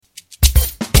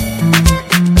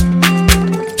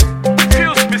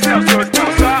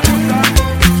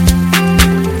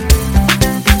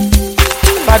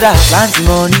Father, plenty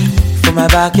money for my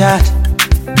backyard.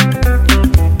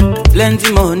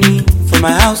 Plenty money for my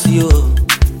house, yo.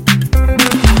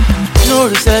 No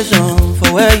recession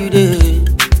for where you dey.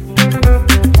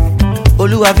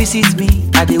 Oluwa visit me,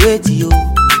 I dey wait yo.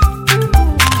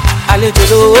 Àlejò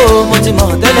lówó, mo ti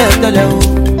mọ̀ tẹ́lẹ̀ o.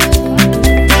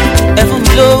 Ẹ fún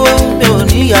mi lówó, mi ò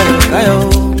ní ìyàwó káyọ̀ o.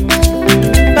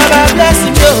 Baba bless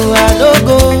me o, I no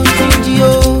go stingy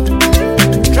o.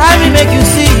 Try me make you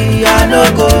see, I no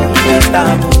go waste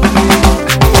time o.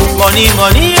 Money,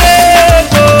 money,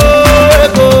 ego,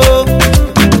 ego.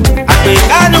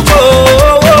 Àpèkánú kò.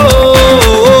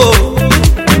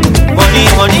 Money,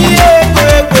 money, ego,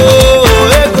 ego,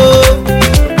 ego.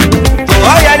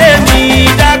 Oh, yeah, let me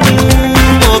dákun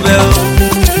mo bẹ̀ o.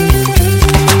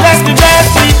 Bless me,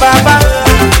 Papa.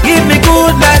 Give me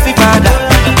good life, Father.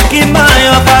 Give my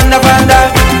your fanda.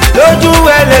 Lójú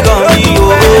ẹlẹ́gàn mi o.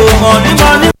 Money,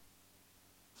 money.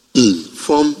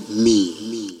 Inform me.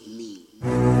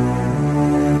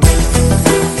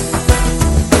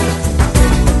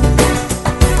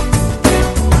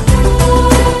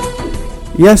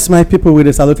 Yes, my people,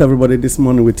 we salute everybody this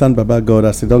morning. We thank Baba God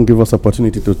as He don't give us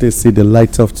opportunity to see the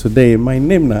light of today. My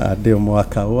name is Adeomo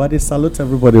Akawo. I salute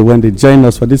everybody when they join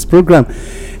us for this program.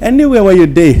 Anywhere where you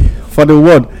day for the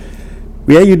world,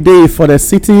 where you day for the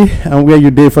city and where you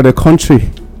day for the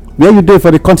country, where you day for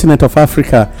the continent of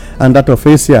Africa and that of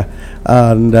Asia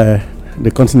and the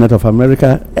continent of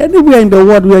America, anywhere in the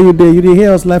world where you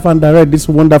hear us live and direct this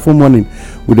wonderful morning.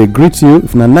 We dey greet you.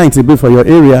 If na 90 be for your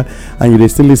area and you dey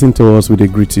still listen to us, we dey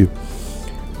greet you.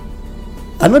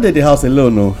 I know that the house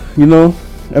alone, no. You know,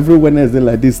 every Wednesday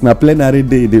like this, na plenary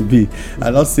day they be. I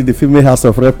don't see the female House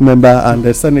of Rep member and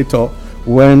the senator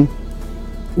when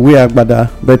we are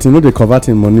bada, but you know they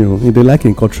converting money. They like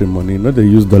in country money. You know they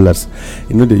use dollars.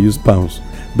 You know they use pounds.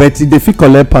 But they fit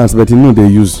collect pounds, but you know they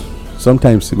use.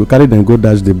 Sometimes you go carry them go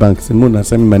dash the bank. Say, "Mona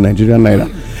send me my Nigerian naira."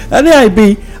 And there I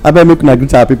better make una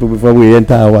greet our people before we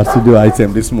enter our studio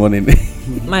item this morning.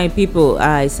 My people,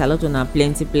 I salute una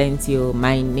plenty. Oh.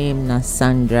 My name na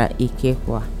Sandra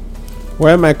Ikekwa.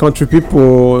 Well, my country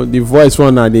people, the voice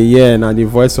one at the year and the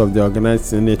voice of the organized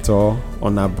senator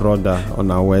on our brother on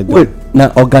our wedding. Wait,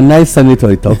 now organized senator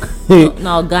you talk?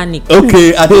 No organic.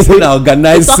 Okay, I just said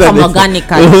organized senator.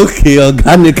 Organically. Okay,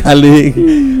 organically.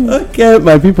 Okay,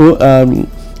 my people,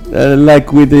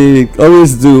 like we dey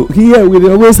always do here, we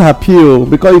dey always appeal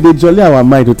because it dey jolly our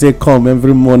mind to take come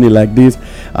every morning like this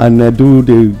and do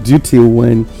the duty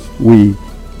when we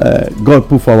God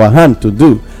put for our hand to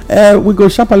do. We go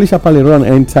sharply run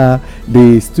enter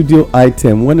the studio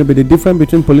item. When it be the difference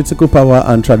between political power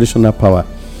and traditional power.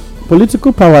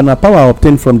 Political power na power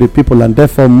obtained from the people and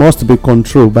therefore must be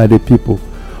controlled by the people.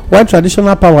 While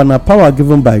traditional power na power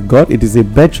given by God, it is a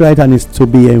birthright and is to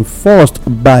be enforced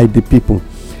by the people.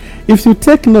 If you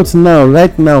take notes now,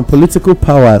 right now, political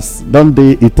powers don't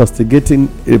they intoxicating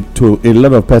to a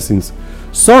lot of persons.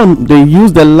 Some they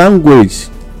use the language,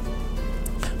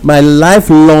 my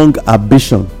lifelong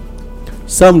ambition.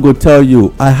 Some go tell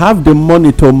you, I have the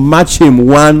money to match him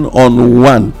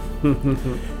 1-on-1.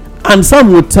 And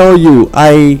some will tell you,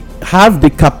 I have the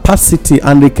capacity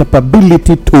and the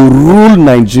capability to rule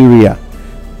Nigeria.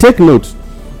 Take note,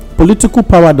 political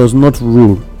power does not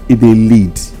rule, it dey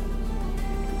lead.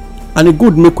 And it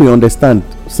good make we understand,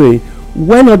 say,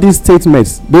 when all these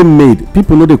statements they made,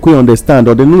 people know they could understand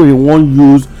or they know they won't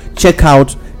use, check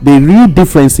out the real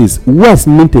differences. Words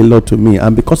meant a lot to me,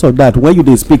 and because of that, when you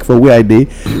they speak for where I dey,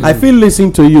 I feel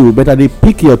listen to you, but they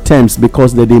pick your terms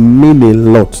because they mean a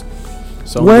lot.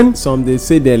 Some they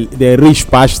say they reach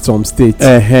past some states.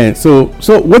 So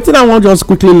what thing I want just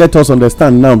quickly let us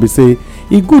understand now be say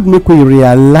it good make we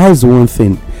realize one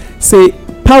thing. Say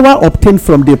power obtained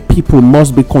from the people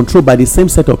must be controlled by the same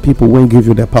set of people when give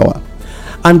you the power.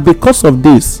 And because of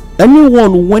this,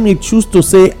 anyone when he choose to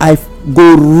say I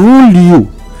go rule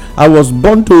you, I was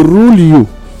born to rule you,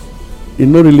 it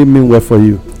not really mean well for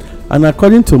you. And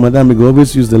according to Madam, we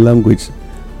always use the language.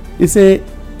 He say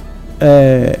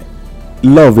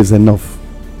love is enough,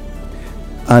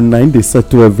 and in they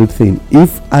settle everything.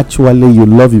 If actually you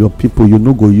love your people, you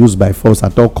no go use by force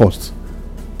at all costs.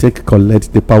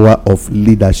 Collect the power of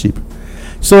leadership.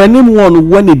 So anyone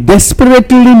when he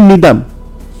desperately need them,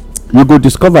 you go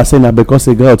discover saying that because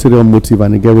he got ulterior motive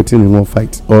and he get within in one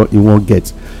fight or he won't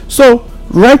get. So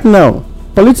right now,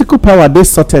 political power they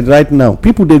sorted right now.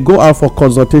 People they go out for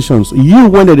consultations. You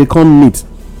when they come meet,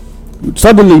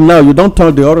 suddenly now you don't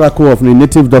turn the oracle of the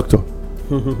native doctor.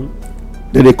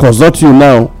 They consult you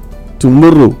now.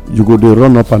 Tomorrow you go dey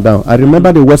run up and down. I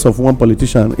remember the words of one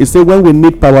politician. He said, when we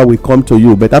need power we come to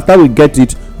you, but after we get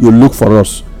it you look for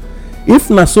us. If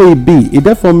na so e be, it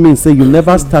therefore means say you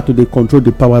never start to dey control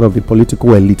the power of the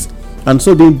political elite. And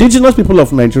so the indigenous people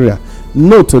of Nigeria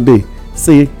know today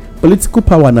say political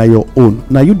power na your own.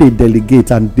 Now you dey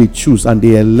delegate and they choose and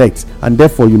they elect, and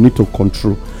therefore you need to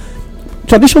control.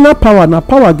 Traditional power na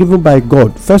power given by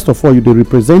God. First of all, you dey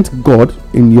represent God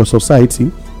in your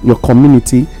society, your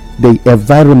community, the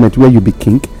environment where you be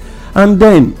king, and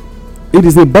then it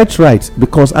is a birthright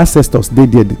because ancestors dey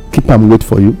there keep am wait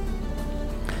for you,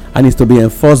 and it's to be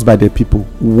enforced by the people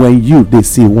when you they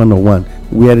see one-on-one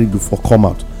where it go for come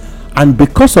out. And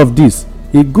because of this,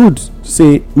 e good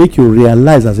say make you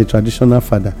realize as a traditional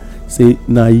father say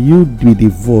na you be the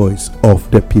voice of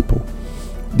the people.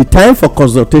 The time for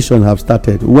consultation have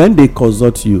started. When they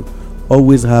consult you,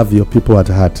 always have your people at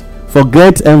heart.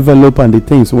 Forget envelope and the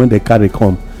things when they carry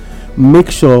come.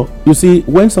 Make sure you see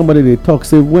when somebody they talk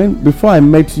say when before I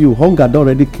met you hunger don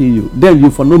already kill you, then you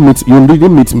for no meet you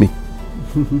didn't meet me.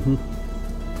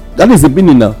 That is the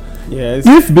meaning now. Yes.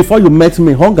 If before you met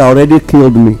me hunger already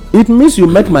killed me, it means you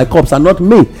met my corpse and not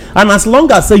me. And as long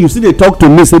as say you see they talk to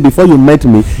me say before you met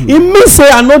me, it means say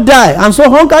I not die, and so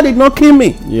hunger did not kill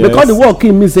me. Yes. Because the word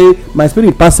kill me say my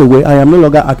spirit pass away, I am no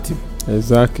longer active.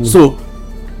 Exactly. So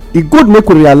it good make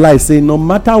we realize say no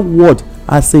matter what,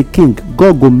 as a king,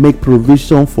 God will make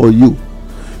provision for you.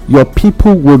 Your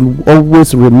people will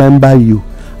always remember you.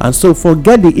 And so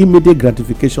forget the immediate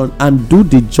gratification and do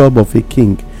the job of a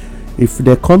king. If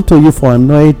they come to you for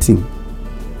anointing,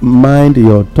 mind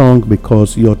your tongue,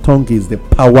 because your tongue is the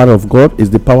power of God,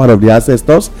 is the power of the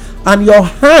ancestors, and your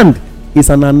hand is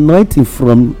an anointing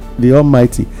from the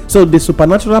Almighty. So the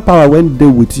supernatural power when they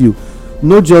with you,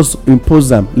 not just impose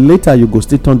them. Later you go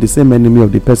still turn the same enemy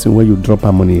of the person when you drop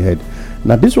am on your head.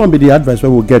 Now this one be the advice we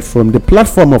will get from the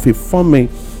platform of Informe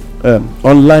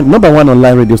online, number one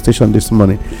online radio station this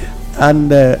morning.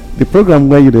 And the program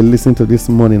where you listen to this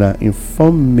morning are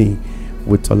Inform Me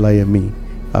with Olayemi,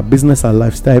 a business and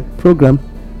lifestyle program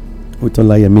with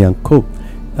Olayemi and Co.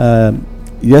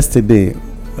 Yesterday,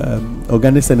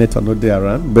 organic senator not there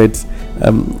around, but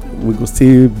we go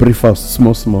still brief us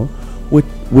small. We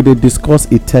they discuss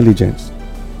intelligence.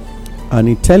 And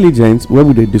intelligence, where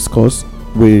we they discuss,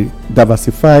 we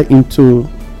diversify into,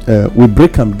 we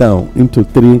break them down into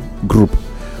three groups.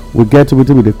 We get what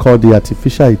they call the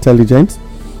artificial intelligence,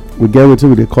 we get what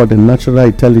they call the natural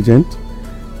intelligence,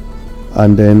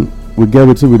 and then we get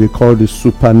what they call the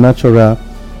supernatural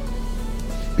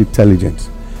intelligence.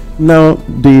 Now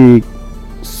the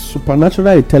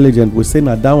supernatural intelligence, we say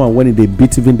now that one when they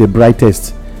beat even the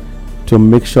brightest, to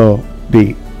make sure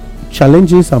the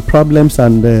challenges and problems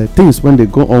and things when they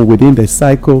go on within the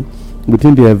cycle,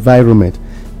 within the environment,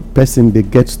 person they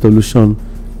get solution.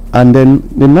 And then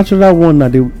the natural one,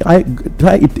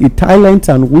 the talent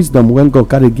and wisdom when God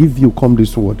can give you come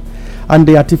this word. And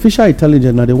the artificial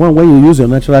intelligence are the one when you use your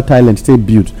natural talent stay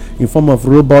built in form of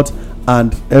robot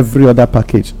and every other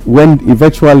package. When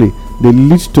eventually they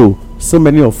lead to so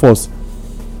many of us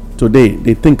today,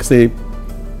 they think say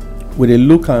when they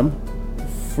look at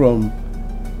from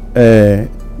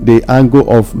the angle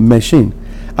of machine.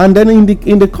 And then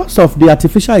in the course of the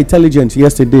artificial intelligence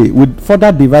yesterday, we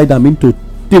further divide them into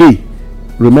three.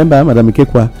 Remember, Madam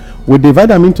Ikekwa, we divide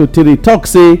them into three. Talk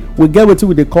say we get what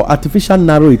they call artificial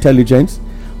narrow intelligence,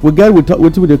 we get what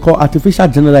they call artificial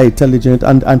general intelligence,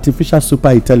 and artificial super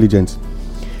intelligence.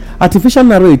 Artificial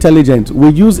narrow intelligence, we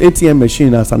use ATM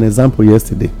machine as an example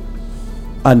yesterday,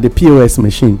 and the POS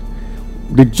machine.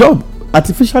 The job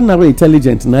artificial narrow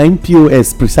intelligence 9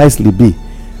 POS precisely be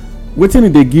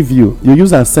wetin they give you, you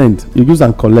use and send, you use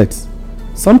and collect.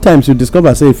 Sometimes you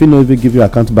discover say if you no even give you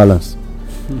account balance.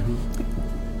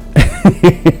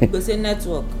 Go say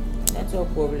network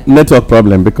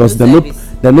problem because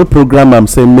they no program am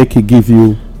say make it give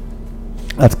you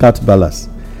account balance.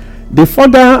 The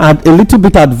further and a little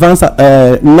bit advanced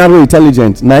narrow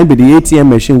intelligence now be the ATM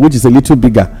machine, which is a little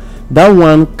bigger. That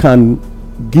one can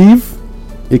give,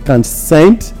 it can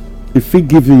send, if it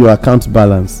give you your account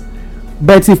balance.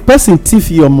 But if person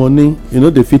thief your money,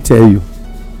 they fit tell you.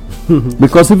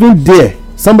 Because even there,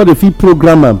 somebody fit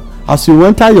program them. As you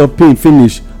enter your pin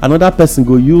finish, another person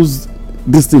go use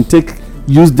this thing,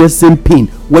 use the same pin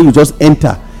when you just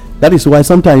enter. That is why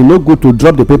sometimes it's no good to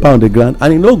drop the paper on the ground,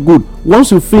 and it's no good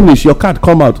once you finish your card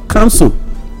come out, cancel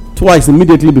twice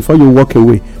immediately before you walk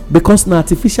away, because na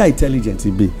artificial intelligence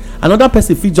it be. Another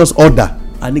person fit just order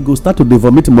and it go start to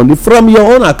vomit money from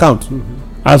your own account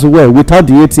as well without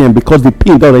the ATM, because the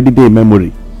pin already there in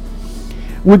memory.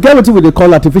 We get what they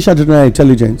call artificial general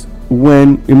intelligence,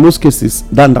 when in most cases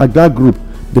that group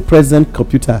the present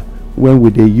computer when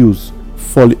they use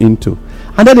fall into.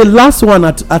 And then the last one,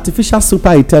 artificial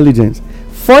super intelligence,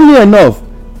 funny enough,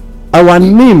 our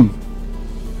name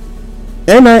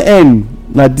NIN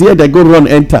na there they go run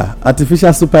enter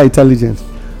artificial super intelligence.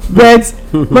 But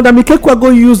Madam Ikekwa go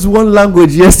use one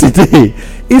language yesterday.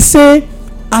 He say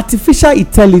artificial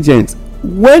intelligence,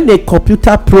 when a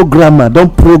computer programmer don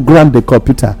program the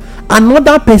computer,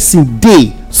 another person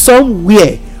dey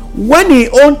somewhere when he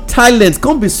own talent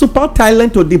come be super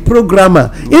talent to the programmer,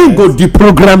 he go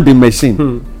deprogram the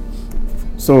machine.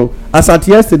 So as at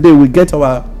yesterday, we get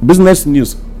our business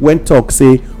news when talk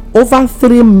say over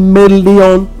 3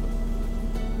 million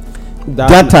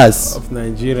datas of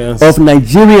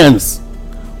Nigerians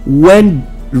when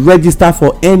register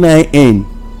for NIN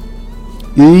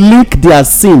leak their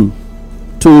SIM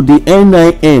to the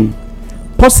NIN.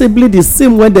 Possibly the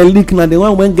SIM when they leak na the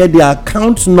one when get their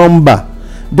account number,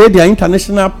 they their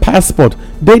international passport,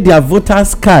 they their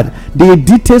voters card, the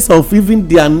details of even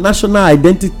their national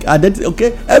identity,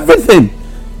 okay, everything.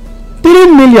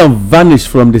 3 million vanished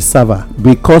from the server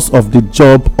because of the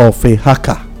job of a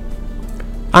hacker.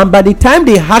 And by the time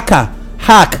the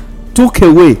hack took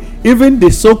away even the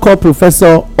so-called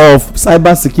professor of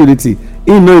cyber security,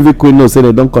 he no even could know say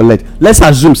they don't collect. Let's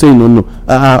assume say no.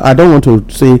 I don't want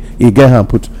to say he get hand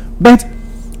put, but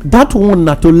that one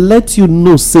na to let you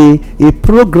know say a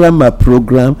programmer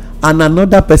program and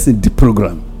another person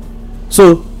deprogram.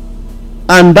 So,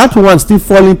 and that one still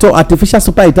fall into artificial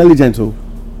super intelligence. Oh,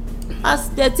 as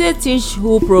they teach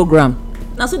who program,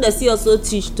 na so they see also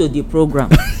teach to the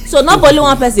program. So not only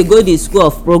one person go the school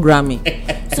of programming.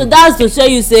 So that's to show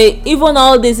you say even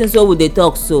all these things wey we dey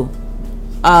talk so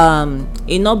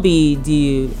e no be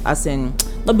the as in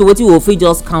no be wetin we fit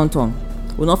just count on,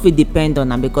 we no fit depend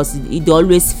on am because e dey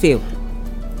always fail.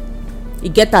 E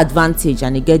get advantage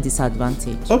and e get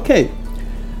disadvantage. Okay,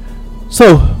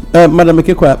 so Madam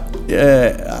Ikekwa,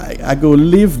 I go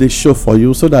leave the show for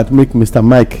you so that make Mr.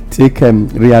 Mike take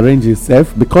rearrange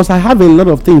himself, because I have a lot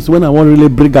of things when I want really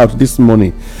bring out this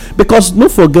morning. Because no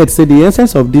forget say the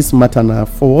essence of this matter now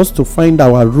for us to find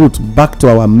our root back to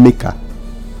our maker,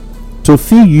 to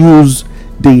fit use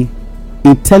the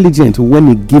intelligence when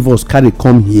he give us carry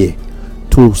come here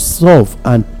to solve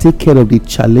and take care of the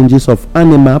challenges of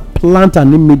animal, plant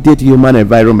and immediate human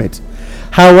environment.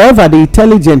 However, the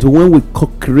intelligence when we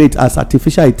create as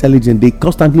artificial intelligence, they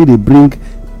constantly they bring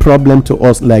problem to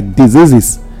us, like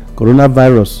diseases.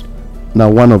 Coronavirus now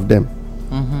one of them,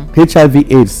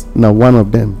 HIV/AIDS now one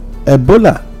of them,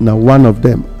 Ebola now one of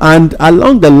them, and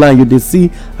along the line you they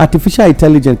see artificial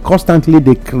intelligence constantly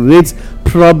they create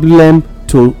problem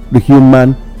to the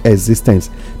human existence,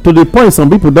 to the point some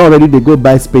people don't already they go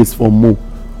buy space for more.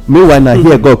 Meanwhile now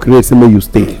here God create say you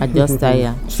stay. I just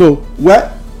tire. So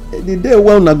well, the day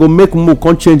when I go make move,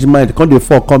 can't change mind, can't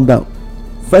fall, come down.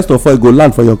 First of all, you go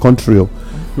land for your country,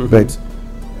 but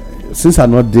since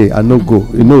I'm not there, I no go.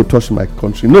 You know, touch my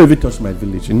country. You know, if you touch my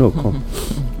village, you know, come.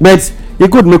 But you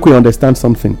could make we understand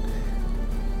something.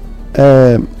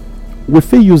 We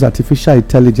feel use artificial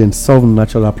intelligence solve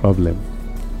natural problem,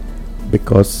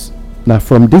 because now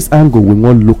from this angle we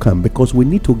want look at, because we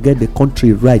need to get the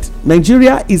country right.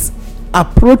 Nigeria is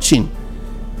approaching.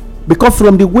 Because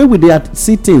from the way we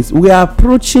see things, we are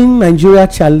approaching Nigeria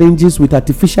challenges with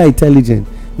artificial intelligence,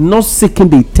 not seeking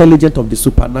the intelligence of the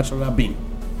supernatural being.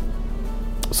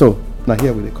 So now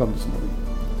here we come this morning.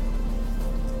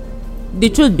 The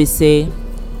truth be say,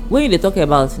 when you talk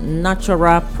about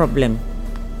natural problem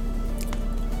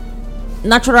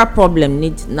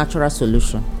need natural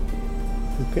solution.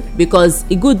 Okay. Because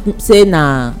e good say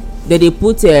na they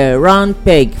put a round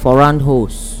peg for round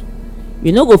holes.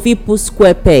 You no go fit put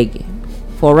square peg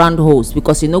for round holes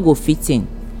because you no go fit in.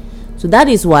 So that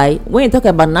is why when you talk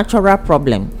about natural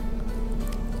problem,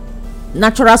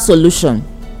 natural solution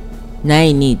na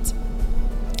you need.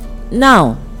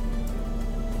 Now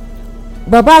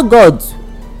Baba God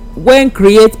when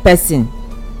create person,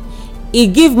 he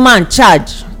give man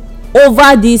charge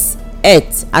over this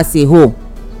earth as a whole.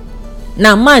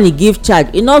 Now man he give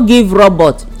charge, he no give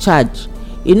robot charge,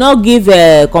 he no give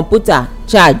computer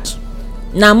charge.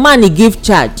 Na man he give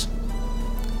charge.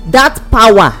 That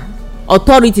power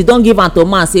authority don give am to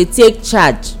man, say take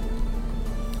charge.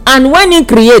 And when he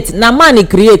create, na man he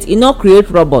create, he no create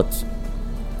robot.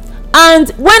 And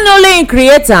when only he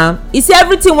create am, he say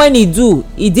everything when he do,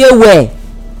 he dey well,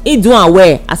 he do am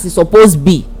well as e suppose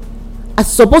be, as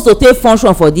e suppose to take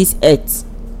function for this earth.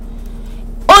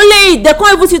 Only they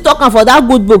come even still talk am for that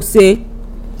good book say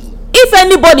if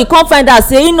anybody come find out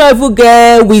say he no even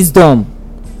get wisdom,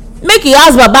 make he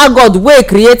ask Baba God wey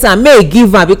create am, make he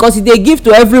give am, because he dey give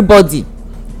to everybody,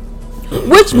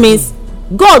 which means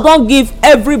God don give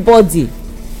everybody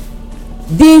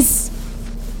this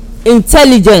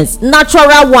intelligence,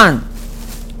 natural one,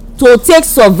 to take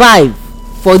survive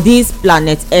for this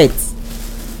planet earth,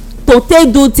 to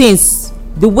take do things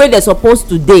the way they suppose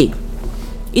to dey.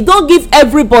 E don give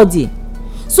everybody.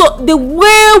 So the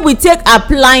way we take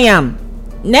apply am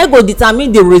na go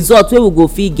determine the result wey we go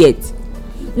fit get.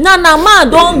 Now na man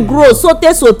don grow sote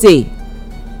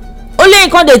only him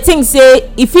come dey think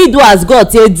say e fit do as God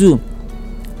take do.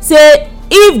 Say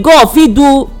if God fit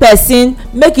do person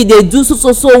make e dey do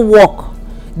so work,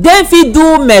 then fit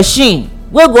do machine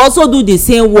wey go also do the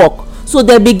same work. So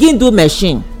they begin do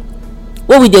machine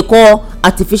wey we dey call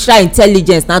artificial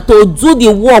intelligence, na to do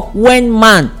the work when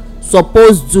man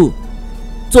suppose do,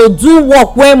 to do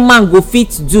work wey man go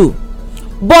fit do.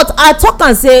 But I talk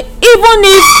am say even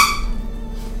if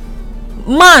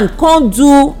man can't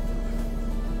do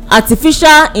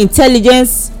artificial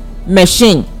intelligence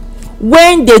machine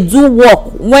when dey do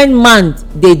work when man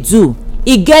dey do,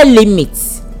 e get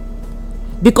limit,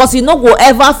 because e no go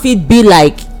ever fit be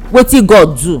like wetin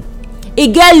God do. E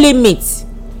get limit,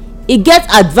 e get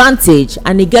advantage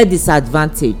and e get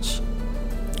disadvantage.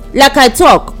 Like I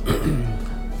talk,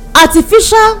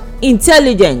 artificial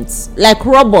intelligence like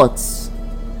robots,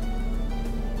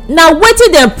 na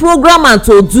wetin dem program am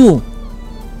to do.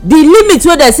 The limit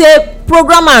wey dem say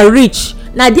program am reach,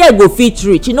 na there go fit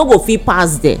reach, e no go fit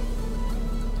pass there,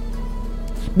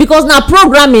 because na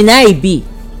programming na e be.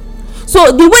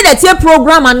 So the way dem take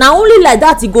program am na only like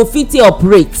that e go fit take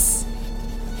operate.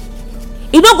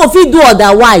 E no go fit do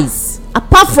otherwise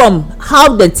apart from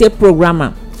how dem take program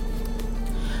am.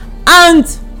 And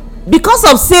because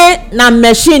of say na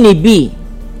machine e be,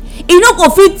 e no go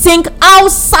fit think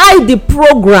outside the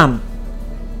program,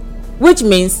 which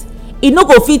means e no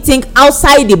go fit think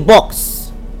outside the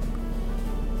box.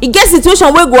 E get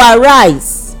situation wey go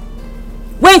arise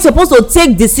when e suppose to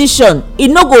take decision, e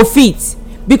no go fit,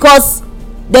 because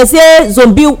they say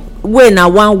zombie way na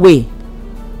one way,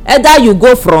 either you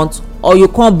go front or you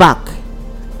come back.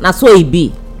 Na so e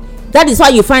be. That is why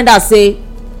you find out say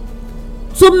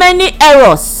too many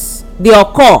errors dey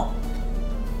occur.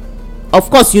 Of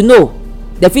course, you know,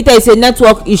 the fit tell you say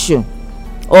network issue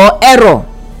or error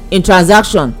in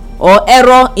transaction or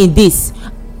error in this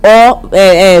or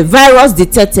virus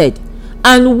detected.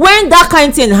 And when that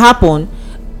kind thing happen,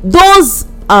 those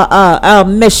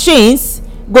machines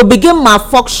go begin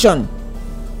malfunction.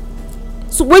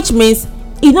 So which means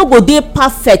e no go dey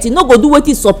perfect, e no go do wetin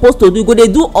e suppose to do, e go dey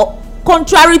do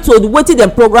contrary to wetin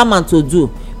dem program am to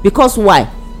do. Because why?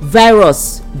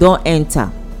 Virus don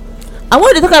enter. And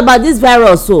when we dey talk about this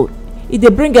virus, so e dey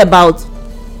bring about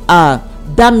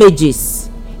damages,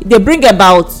 e dey bring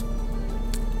about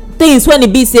things when e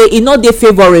be say e no dey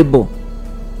favourable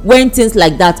when things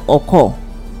like that occur.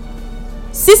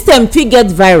 System fit get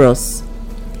virus,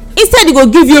 instead e go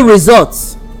give you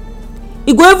results,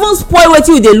 e go even spoil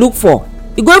wetin you dey look for,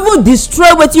 e go even destroy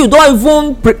wetin you don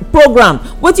even program,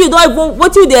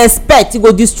 wetin you dey expect, e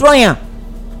go destroy am.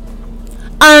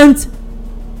 And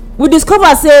we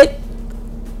discover say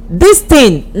this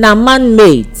thing na man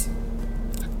made,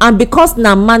 and because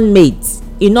na man made,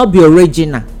 e no be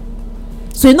original.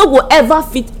 So e no go ever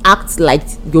fit act like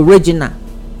the original,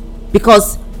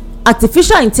 because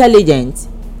artificial intelligence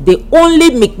dey only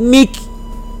make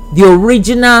the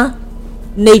original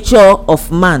nature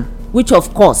of man, which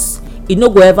of course e no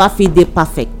go ever fit dey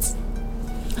perfect.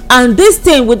 And this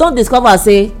thing we don discover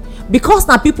say because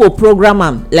na people program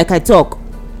am, like I talk,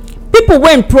 people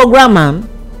wey program am,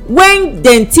 when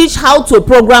dem teach how to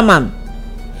program am,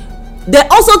 they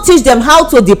also teach them how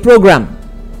to deprogram.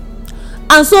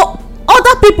 And so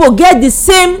other people get the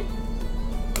same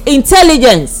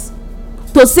intelligence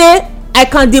to say I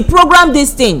can deprogram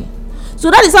this thing. So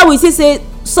that is how we see say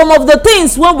some of the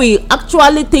things when we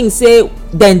actually think say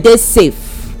then they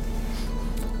safe,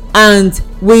 and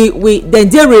we then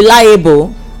they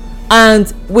reliable,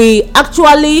 and we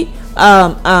actually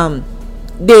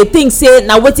they think say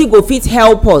now wetin go fit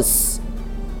help us,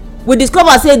 we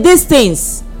discover say these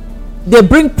things they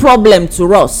bring problem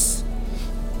to us.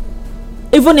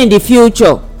 Even in the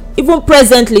future, even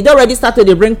presently, they already start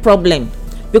to bring problem,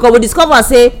 because we discover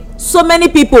say so many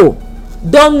people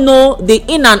don't know the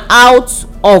in and out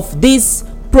of these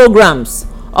programs,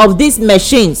 of these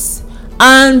machines,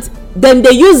 and then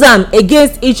they use them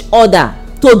against each other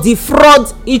to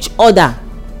defraud each other.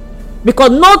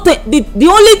 Because the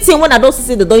only thing when I don't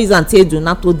see they don't use and tell you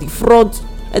not to defraud,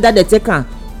 either they take and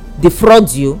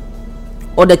defraud you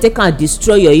or they take and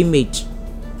destroy your image.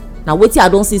 Now wait till I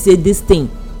don't see say this thing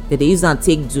that they use and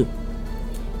take do.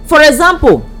 For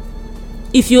example,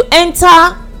 if you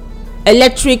enter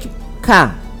electric car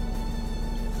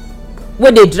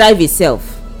where they drive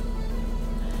itself,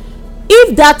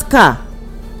 if that car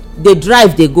dey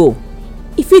drive dey go,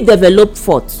 e fit develop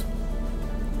fault.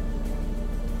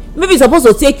 Maybe e suppose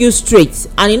to take you straight,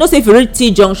 and you know say if you reach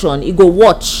T junction, e go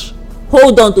watch,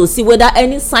 hold on to see whether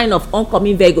any sign of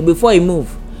oncoming vehicle before e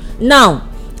move. Now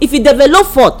if e develop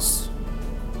fault,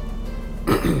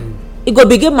 e go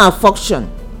begin malfunction.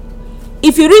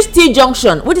 If you reach T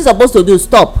junction, wetin you suppose to do?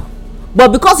 Stop.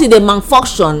 But because e dey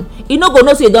malfunction, e no go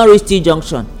know say e don reach T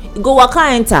junction, e go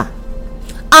waka enter.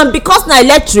 And because na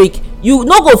electric, you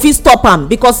no go fit stop am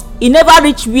because e never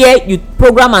reach where you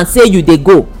program am say you dey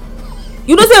go.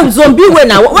 You know say zombie way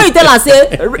na when you tell am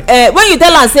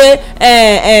say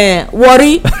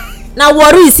worry, na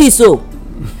worry e see so.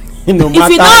 No, if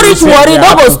you no reach worry,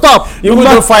 no go stop. Even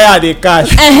though fire dey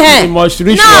catch, you must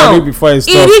reach now, worry before e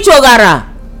stop. e reach Ogara,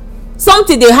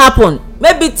 something dey happen,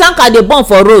 maybe tanker dey burn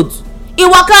for road, e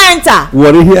waka enter.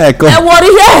 Worry here I come. Worry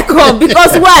here I come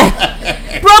because why?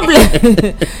 Problem.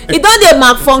 E don dey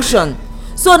malfunction.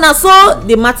 So na so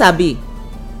the matter be.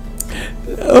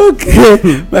 Okay,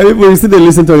 my people, you still dey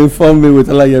listen to Inform Me with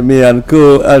Olayemi and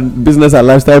Co. and Business and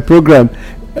Lifestyle Program.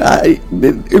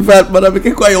 In fact, Madam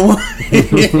Ikekwa,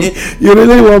 you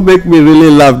really won't make me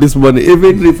really laugh this morning,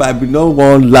 even if I be not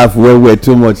one laugh well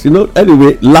too much. You know,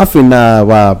 anyway, laughing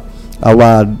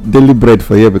our daily bread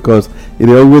for here because it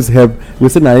always help. We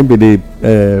say na be the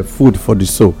food for the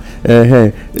soul.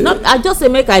 No, I just say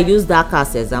make I use that car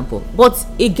as example, but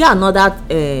e get another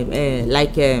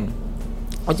like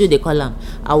what do they call am?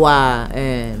 Our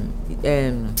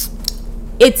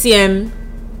ATM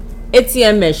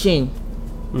machine.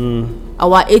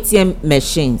 Our ATM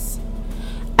machines.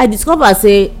 I discover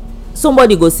say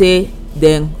somebody go say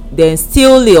then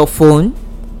steal your phone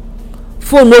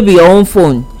no be your own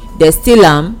phone, they steal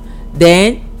am,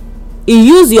 then e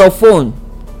use your phone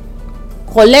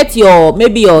collect your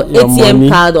maybe your ATM money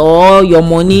card or your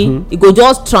money. E go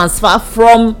just transfer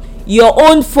from your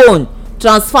own phone,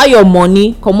 transfer your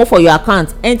money comot for your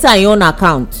account, enter your own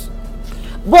account.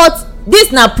 But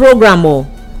this na program o.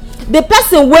 The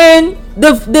person when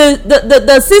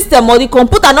the system or the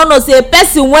computer no know say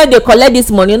person when dey collect this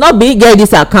money no be get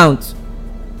this account,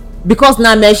 because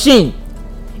na machine.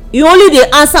 You only dey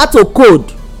answer to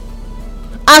code.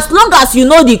 As long as you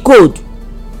know the code,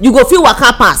 you go fit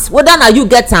waka pass whether na you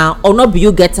get am or no be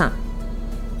you get am.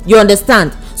 You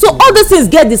understand? So all these things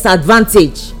get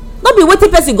disadvantage. No be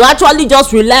wetin person go actually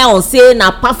just rely on say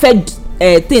na perfect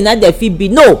thing na dem fit be.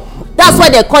 No, that's why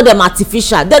they call them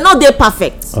artificial. They no dey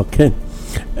perfect. Okay.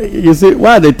 You see,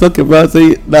 why they talk about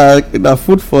say the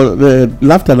food for the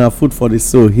laughter and food for the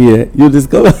soul here, you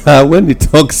discover when they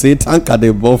talk say tanker they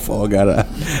burn for Ogara.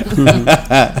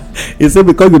 You say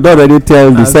because you don't already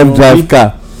tell the self-drive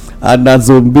car and na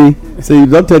zombie, so you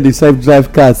don't tell the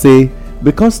self-drive car say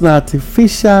because na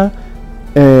artificial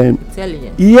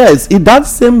Intelligence. Yes, that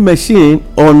same machine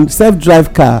on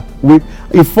self-drive car with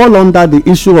it fall under the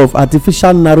issue of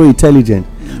artificial narrow intelligence.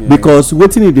 Because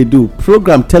wetin e dey do,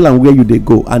 program tell am where you dey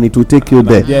go and it will take you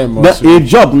there. But a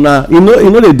job now, you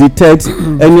know they detect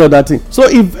any other thing. So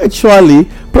eventually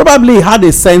probably e had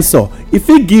a sensor, if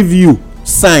it give you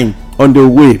sign on the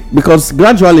way, because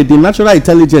gradually the natural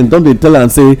intelligence don dey tell am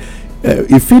say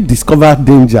if it discover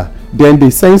danger, then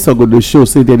the sensor go dey show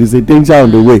say there is a danger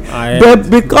on the way. But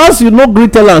because you no gree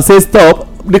tell am say stop,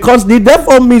 because the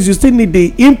therefore means you still need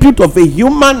the input of a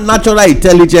human natural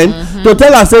intelligence to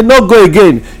tell us say no go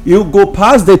again. You go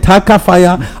past the tanker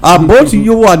fire and both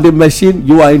you and the machine,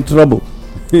 you are in trouble.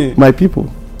 My people,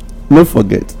 no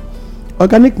forget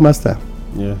Organic Master.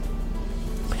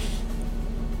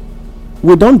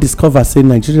 We don't discover say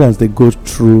Nigerians they go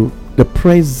through the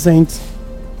present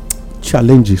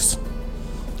challenges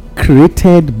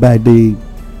created by the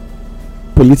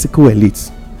political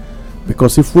elites.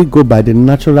 Because if we go by the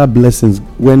natural blessings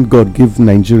when God give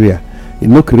Nigeria, it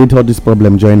no create all this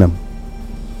problem join them.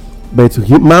 But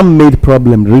man-made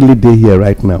problem really dey here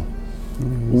right now.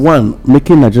 One,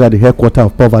 making Nigeria the headquarter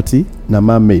of poverty, na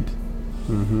man-made.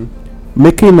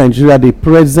 Making Nigeria the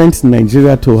present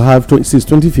Nigeria to have since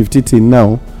 2015 till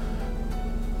now,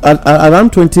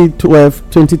 around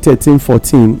 2012, 2013,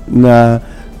 14, na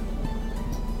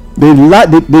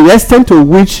the extent to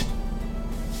which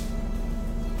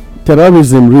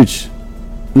terrorism reach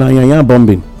na yanya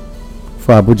bombing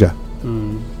for Abuja.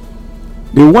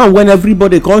 The one when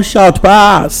everybody come shout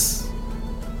pass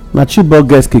na Chibok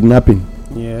girls kidnapping.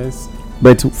 Yes.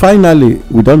 But finally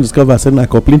we don discover say na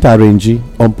complete arranging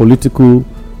on political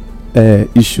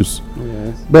issues.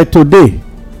 Yes. But today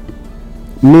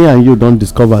me and you don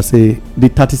discover say the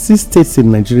 36 states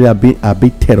in Nigeria are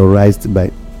being terrorized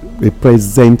by the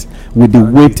president with the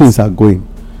way things are going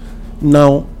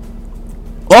now.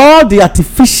 All the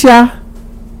artificial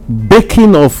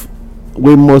baking of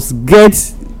we must get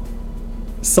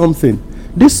something.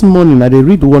 This morning I dey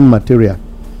read one material.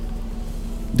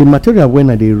 The material when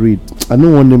I dey read, I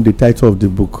no wan name the title of the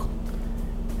book.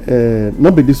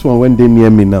 Not be this one when they near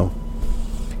me now.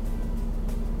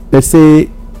 They say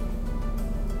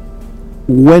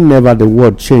whenever the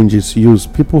word change is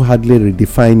used, people hardly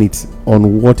redefine it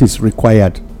on what is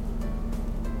required.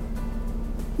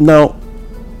 Now,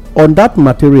 on that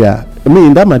material,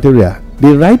 in that material,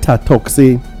 the writer talk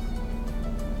say,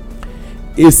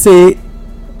 he say,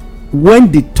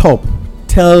 when the top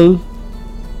tell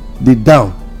the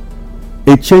down,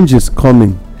 a change is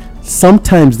coming.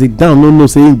 Sometimes the down no know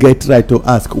say he get right to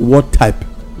ask what type.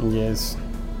 Yes.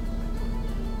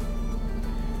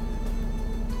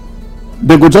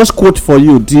 They go just quote for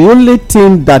you. The only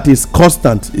thing that is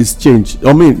constant is change. The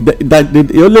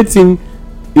only thing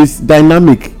is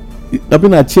dynamic.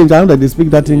 Nothing has changed. I know that they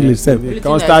speak that English.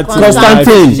 Constant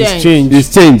change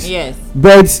is change. Yes.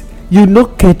 But you no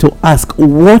care to ask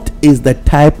what is the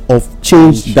type of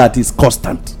change that is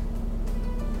constant.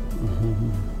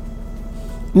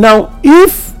 Now,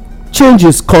 if change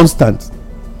is constant,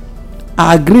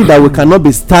 I agree that we cannot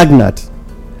be stagnant.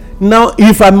 Now,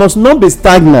 if I must not be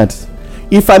stagnant,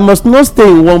 if I must not stay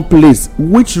in one place,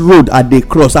 which road are they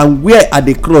cross and where are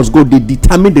they cross go, they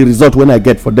determine the result when I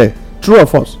get for there. True or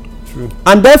false? True.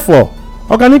 And therefore,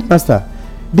 organic master,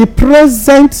 the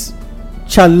present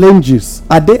challenges,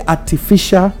 are they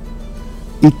artificial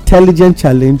intelligent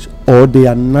challenge or they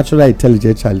are natural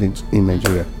intelligent challenge in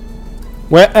Nigeria?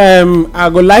 Well, I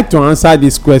would like to answer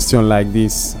this question like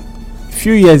this. A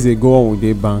few years ago on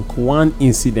the bank, one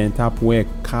incident happened where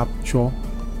capture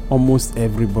almost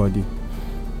everybody.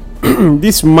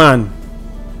 This man,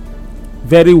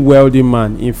 very wealthy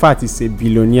man, in fact he's a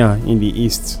billionaire in the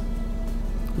east,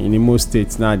 in the most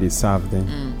states now they serve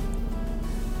them.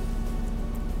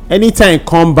 Anytime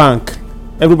come bank,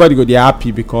 everybody go dey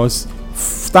happy because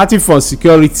starting from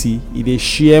security, they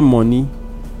share money.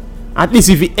 At least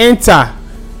if you enter,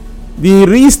 the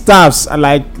real staffs are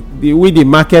like the way the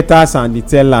marketers and the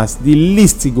tellers, the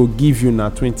least he go give you now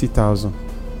 20,000.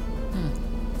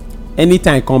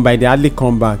 Anytime come by, they hardly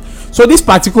come back. So this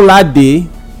particular day,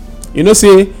 you know,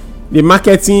 say the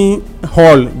marketing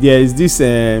hall, there is this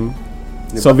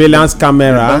surveillance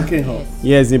camera. The banking hall.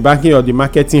 Yes, the banking or the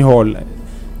marketing hall.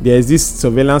 There is this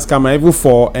surveillance camera even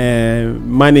for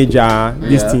manager.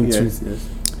 This thing too. Yes.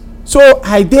 So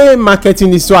I dey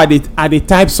marketing this, so I dey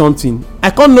type something.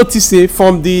 I can't notice say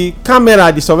from the camera,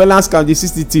 the surveillance camera, the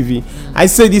CCTV. I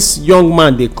say this young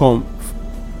man dey come.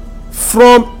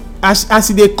 From as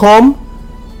he dey come,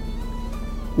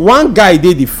 one guy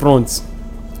dey the front.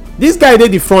 This guy dey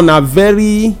the front na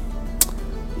very,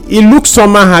 he look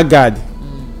somehow haggard.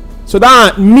 So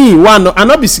that me, one, I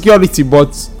not be security,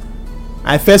 but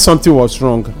I felt something was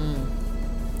wrong.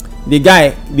 The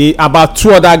guy, about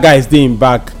two other guys dey in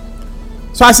back.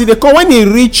 So as they come, when he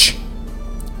reach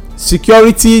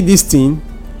security this thing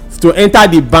to enter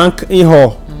the bank in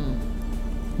hall,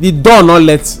 the door not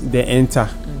let them enter.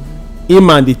 Him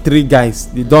and the three guys,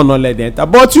 the door not let them enter.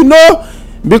 But you know,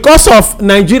 because of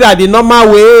Nigeria, the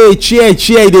normal way cheer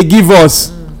they give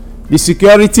us, the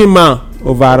security man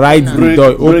override the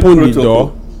door, open the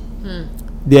door.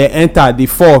 They enter, the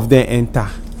four of them enter.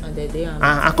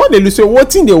 I can't dey say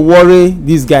what thing they worry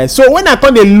these guys. So when I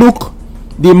come dey look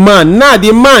the man, now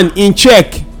the man in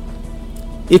check,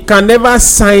 he can never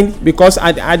sign because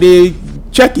I dey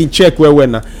check in check well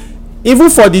now. Even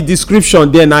for the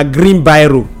description there na green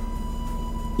biro.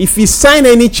 If he sign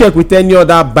any check with any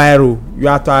other biro, you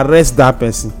have to arrest that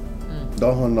person.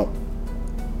 Don't hold up.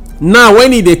 Now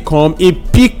when he dey come, he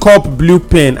pick up blue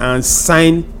pen and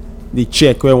sign the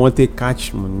check where he want to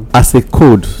catch money As a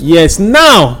code. Yes.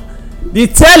 Now the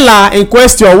teller in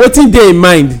question, wetin dey in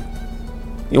mind,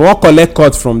 he wan collect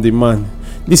cut from the man.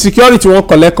 The security wan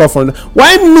collect cut from the,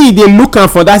 why me dey look am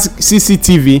for that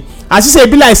CCTV, as he say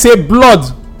be like say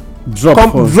blood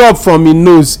drop from him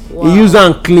nose. Wow. He use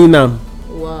am clean am.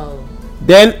 Wow.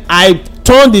 Then I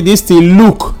turn this thing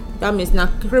look, That means na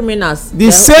criminals.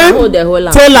 the same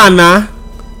teller na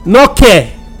no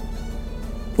care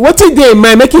wetin dey in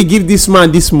mind make he give this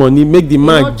man this money, make the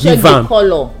man give am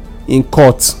in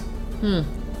court.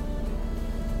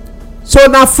 So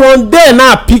na from there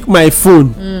now I pick my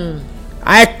phone.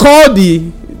 I call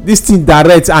this thing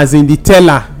direct, as in the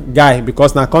teller guy,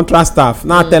 because na contract staff.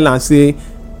 Now tell am say,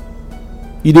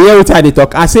 you dey hear wetin I dey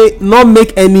talk? I say no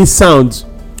make any sound.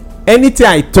 Anything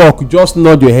I talk, just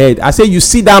nod your head. I say you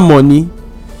see that money,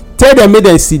 tell them make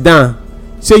dem sit down.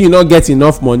 Say you no get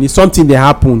enough money, something dey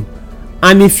happen,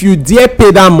 and if you dare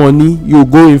pay that money, you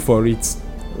go in for it.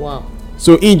 Wow.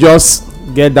 So he just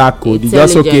get that code, e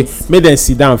just okay Intelligence. make dem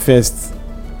sit down first.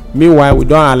 Meanwhile we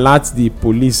don alert the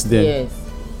police dem. yes.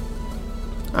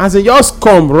 As they just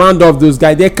come round up those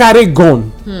guys, they carry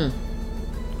gun.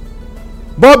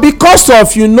 But because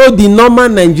of the normal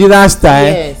Nigeria style,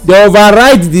 Yes. they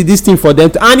override this thing for them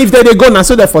and if they dey go na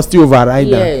so they for still override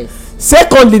am. Yes.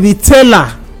 Secondly, the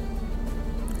teller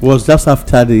Was just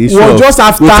after the issue. was of just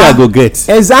after wetin I go get.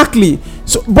 exactly.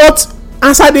 So but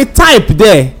as I dey type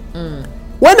there,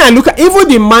 when I look at even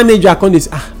the manager come dey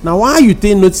say na why you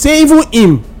take note say even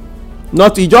him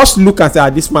not he just look and say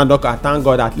this man don thank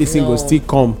God at least he go No. still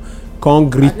come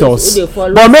greet At least us. he dey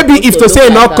follow But maybe if people to say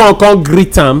he look no like come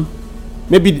greet am,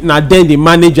 maybe na then the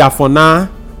manager for now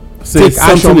Say take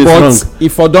action, something is but wrong.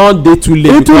 if for don dey too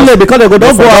late It's too late because they go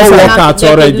don for go don outside. work out They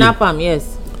already. kidnap am,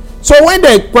 yes. So when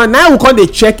now we come dey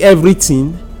check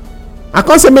everything, I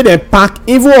come say make dem pack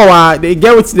even our they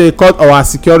get wetin dey call our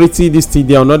security this thing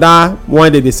there another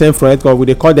one dey send for headquarters we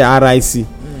dey call the RIC.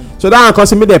 So that one come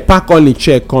say make dem pack all the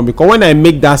check come because when I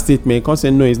make that statement he come say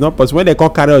no it's not possible. When they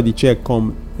come carry all the check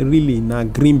come really na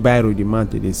green biro the man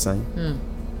to dey sign.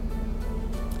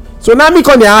 So now me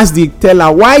come dey ask the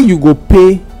teller why you go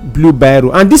pay blue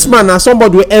biro and this man na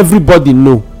somebody wey everybody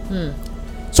know.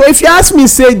 So if you ask me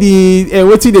say the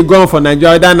wetin dey go on for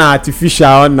Nigeria whether na artificial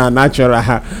or na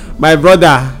natural my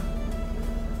brother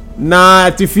na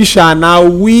artificial na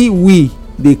we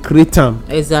dey create am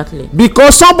Exactly.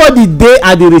 because somebody dey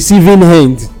at the receiving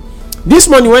end. This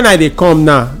morning when I dey come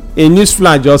now a news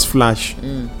flash just flash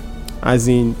as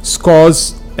in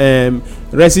scores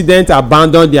residents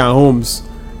abandon their homes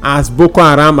as Boko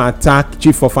Haram attack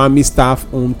chief of army staff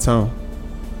hometown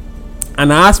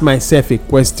and I ask myself a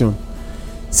question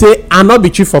say I no be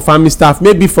chief of army staff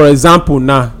maybe for example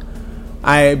now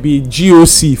I be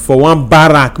GOC for one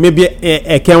barrack maybe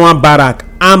Eke one barrack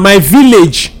and my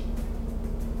village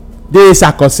dey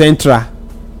Sako Central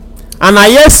and I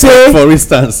hear say For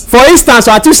instance. for instance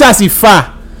Atusa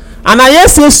far and I hear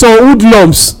say some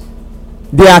hoodlums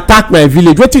dey attack my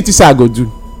village wetin you think say I go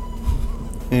do?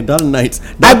 In that night.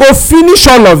 I go finish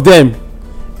all of them.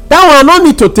 That one I no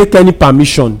need to take any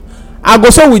permission. I go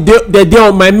say we dey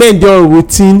on my men dey on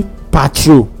routine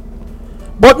patrol.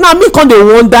 But now me come dey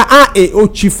wonder how a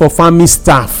chief of army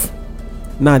staff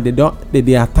now they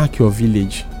dey attack your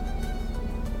village.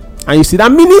 And you see that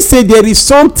meaning say there is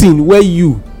something where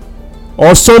you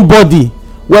or somebody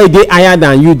wey dey higher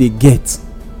than you dey get.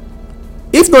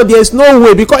 If not there is no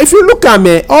way because if you look am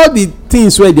all the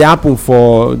things wey dey happen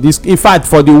for this in fact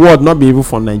for the world not be even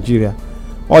for Nigeria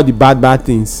all the bad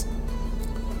things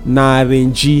na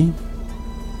arrange.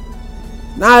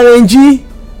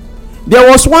 There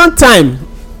was one time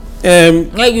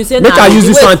You say make I use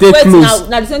this one take close.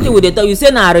 na the same thing we dey talk you say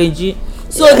na arrange.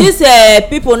 So this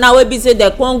people now wey be say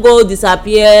dem come go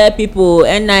disappear people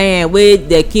NIN wey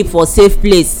dey keep for safe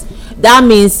place that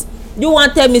means you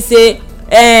wan tell me say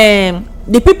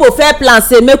the people fair plan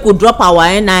say make we drop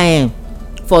our NIN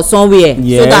for somewhere.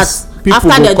 Yes, so that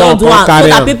people after go dem don come do am so carry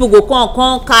that am. people go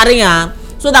come carry am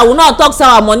so that we no talk say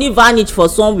our money vanish for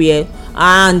somewhere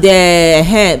and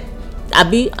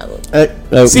abi.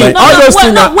 See my- all those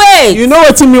things na wait. you know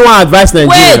wetin me wan advise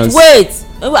Nigerians. wait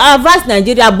advise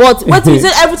Nigeria but wetin you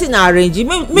say everything na arrange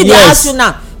me dey Yes. ask you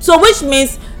now so which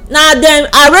means na dem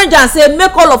arrange am say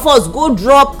make all of us go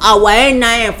drop our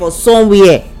NIN for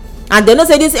somewhere and dem know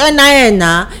say this NIN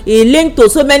na e link to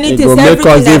so many E things go make us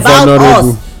everything dey about vulnerable.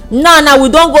 us now we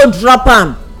don go drop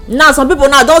am now some people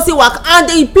now don see waka and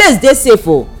the place dey safe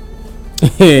o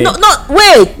no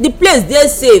wait the place dey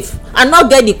safe and no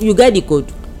get the you get the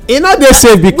code. e no dey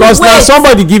safe because na Wait.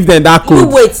 somebody give dem that you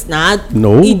code. wait na.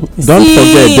 No, e- don't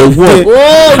forget the word.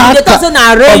 oh you dey talk say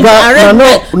na arrange Oga, arrange na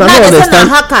no now dey say na understand.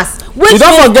 hackers you which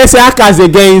don mean forget say hackers dey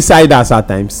get insiders at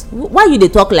times. why you dey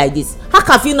talk like this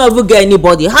hacker fit no even get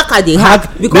anybody hacker dey hack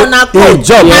because na im code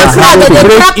job na na crack dem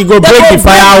dey crack e go dem break the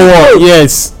firewall code.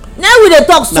 yes. na we dey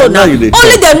talk so Na now you dey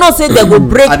only talk. dem know say dem go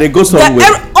break And they go somewhere.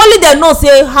 only dem know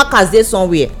say hackers dey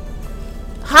somewhere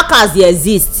hackers dey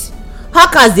exist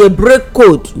hackers dey break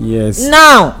code. Yes.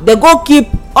 Now dem go keep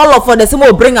all of us dem say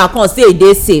make we bring am come say e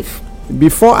dey safe.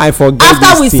 Before I forget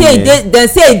After we this say thing, dem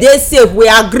say e dey safe we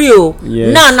agree o.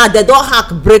 Yes. Now dem don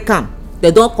hack break am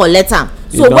dem don collect am.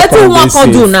 e So no wetin we come wan dey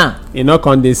come do safe. now. e no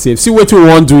come dey safe. See wetin we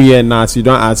wan do here now as you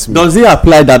don ask me. Does it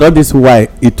apply that all this why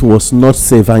it was not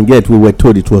safe and yet we were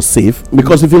told it was safe?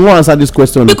 Because if you wan answer this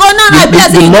question, Because now I be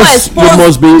like say you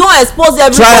no expose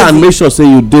everybody. try and make sure say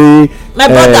you dey. My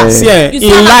brother See, you in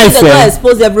sound like life, say dem don eh,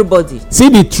 expose everybody. See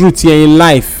the truth here in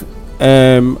life.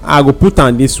 I go put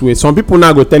am this way. Some people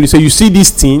now go tell you say you see this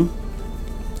thing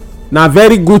na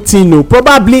very good thing o.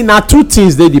 Probably na two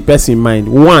things dey the person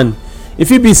mind. One, if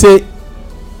e be say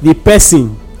the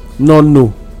person no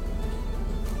know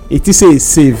e think say e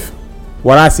save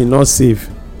whereas e no save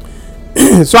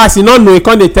so as e no know e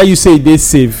come dey tell you say e dey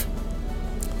save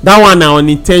that one na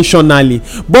unintentionally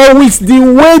but with the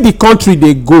way the country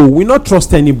dey go we no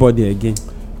trust anybody again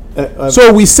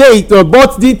so we say it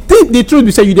but the truth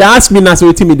be say you dey ask me na say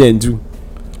wetin me dem do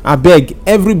abeg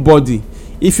everybody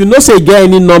if you know say you get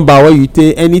any number wey you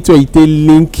take anything wey you take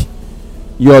link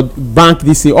your bank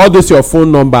this all those your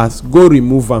phone numbers go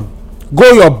remove am go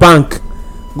your bank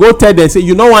go tell them say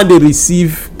you no wan dey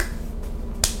receive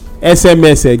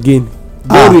sms again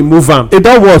go remove am e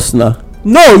don worse na.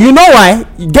 no you know why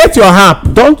get your app.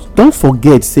 don't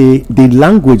forget say the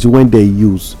language wey dem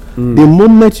use the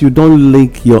moment you don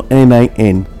link your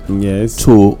NIN yes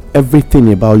to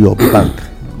everything about your bank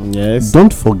yes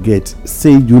don't forget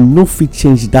say you no fit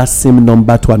change that same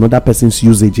number to another person's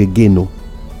usage again o.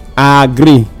 I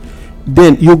agree.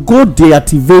 Then you go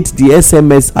deactivate the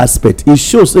SMS aspect e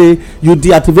show say you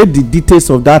deactivate the details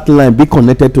of that line be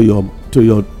connected to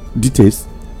your details.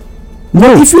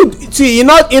 No, if you see you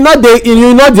not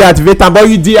deactivate am but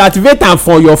you deactivate am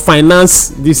for your finance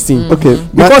this thing. Okay,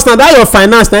 because na that your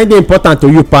finance na dey important to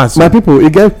you pass. My people e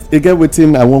get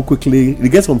wetin I wan quickly e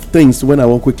get some things when I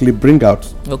wan quickly bring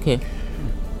out. Okay.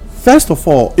 First of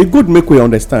all e good make we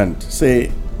understand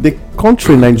say the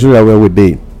country Nigeria where we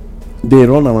dey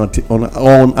run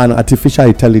on an artificial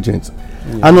intelligence.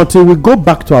 And until we go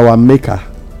back to our maker,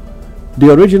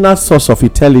 the original source of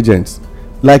intelligence,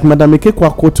 like Madam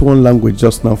Ikekwa quote one language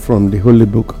just now from the Holy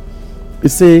Book. It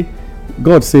say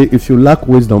God say if you lack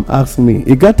wisdom ask me.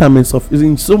 It got time in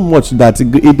so much that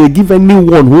they give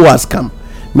anyone who ask come.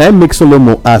 Now it makes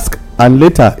Solomon ask and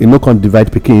later he no can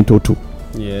divide pikin into two.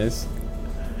 Yes.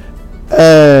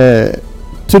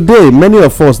 Today many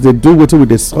of us they do what we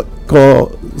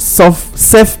call self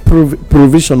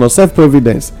provision or self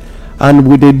providence, and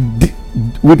we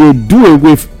they do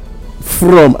away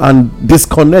from and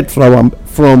disconnect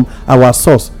from our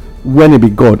source when it be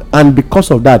God, and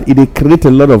because of that it create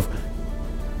a lot of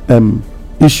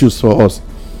issues for us.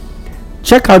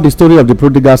 Check out the story of the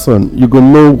prodigal son. You go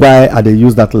know why they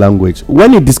use that language.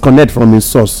 When he disconnect from his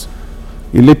source,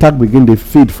 he later begin to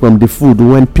feed from the food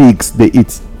when pigs they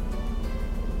eat.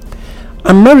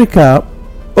 America,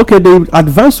 okay, the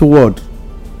advanced world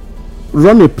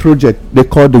run a project they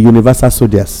call the Universal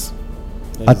Soldiers.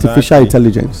 Exactly. Artificial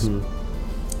intelligence.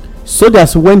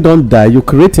 Soldiers when don't die, you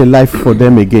create a life for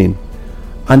them again,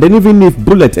 and then even if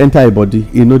bullet enter a body,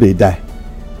 you know they die.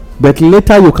 But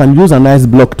later you can use an ice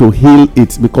block to heal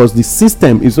it because the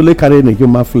system is only carrying a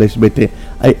human flesh, but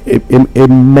a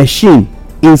machine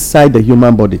inside the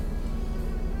human body.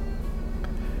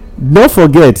 Don't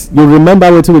forget, you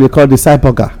remember what we call the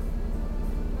cyborg.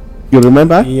 You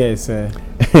remember? Yes.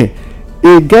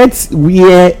 It gets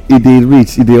where it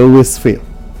reach, it always fail.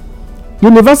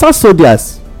 Universal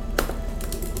soldiers,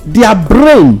 their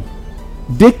brain,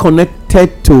 they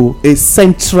connected to a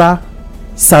central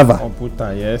server.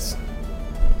 Computer, yes.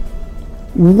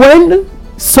 When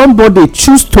somebody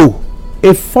choose to,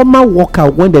 a former worker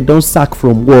when they don't sack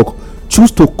from work, choose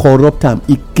to corrupt them,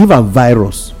 it give a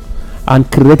virus and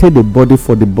created a body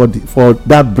for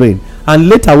that brain, and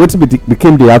later what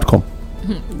became the outcome.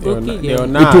 They will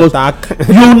now attack.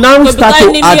 You now start to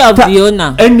attack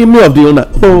enemy of the owner.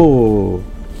 Oh,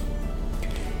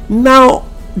 now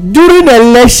during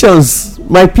elections,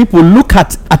 my people, look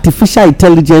at artificial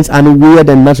intelligence and where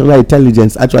the natural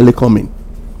intelligence actually coming.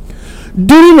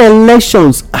 During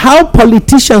elections, how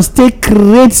politicians take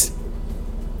create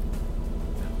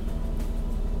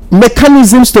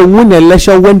mechanisms to win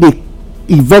election when they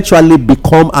eventually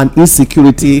become an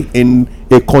insecurity in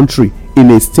a country,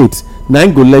 in a state. Now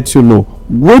I'm gonna let you know,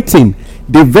 waiting,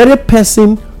 the very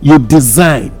person you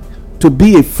design to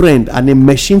be a friend and a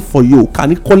machine for you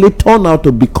can equally turn out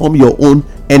to become your own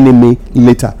enemy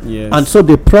later. Yes. And so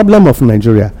the problem of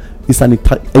Nigeria is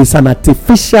an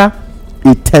artificial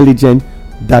intelligence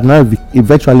that now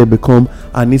eventually become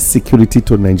an insecurity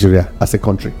to Nigeria as a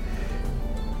country.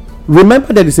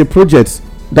 Remember there is a project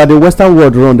that the Western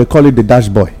world run, they call it the Dash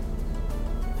Boy.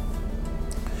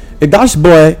 A Dash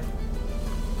Boy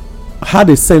had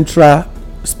a central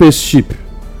spaceship.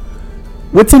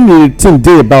 What the thing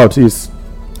day about is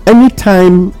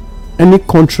anytime any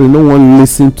country no one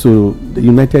listen to the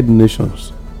United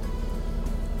Nations,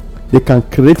 they can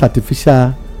create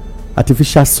artificial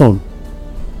sun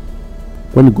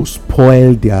when it go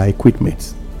spoil their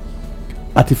equipment.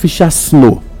 Artificial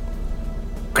snow.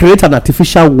 Create an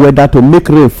artificial weather to make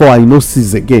rain fall and no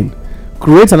cease again.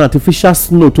 Create an artificial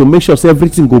snow to make sure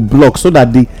everything go block so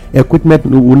that the equipment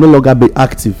will no longer be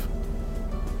active.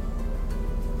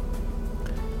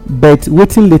 but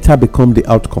wetin later become the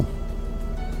outcome.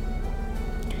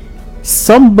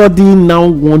 Somebody now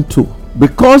want to,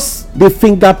 because the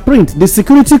fingerprint, the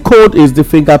security code is the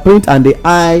fingerprint and the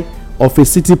eye of a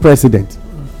city president.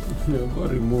 You go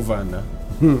remove her now.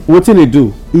 Wetin he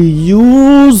do? He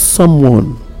use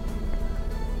someone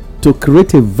to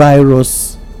create a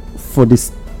virus for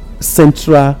the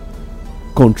central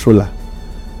controller.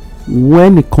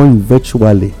 When he come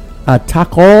virtually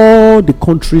attack all the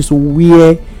countries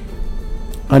where,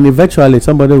 and eventually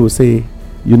somebody will say,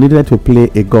 you needed to play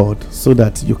a god so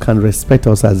that you can respect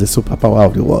us as the superpower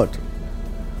of the world.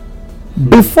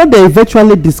 Before they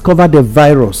eventually discover the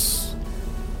virus,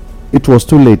 it was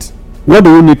too late. What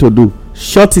do we need to do?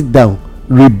 Shut it down,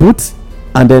 reboot,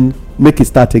 and then make it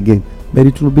start again. But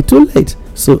it will be too late.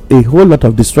 So a whole lot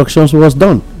of destructions was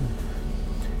done.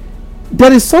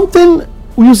 There is something,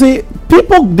 you see,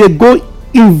 people, they go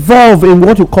involved in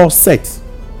what you call sex.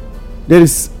 There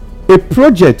is a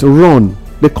project run,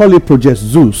 they call it Project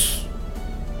Zeus.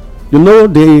 You know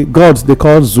the gods they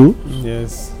call Zeus?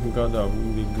 Yes, God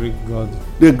of the Greek god.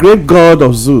 The great god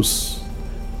of Zeus,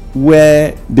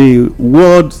 where the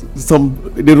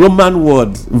Roman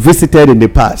world visited in the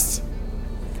past.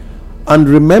 And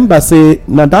remember, say,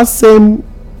 now that same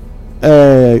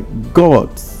god,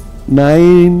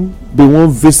 nine, they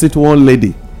won't visit one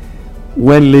lady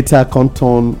when later come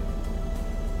turn,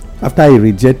 after he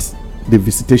reject the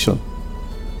visitation,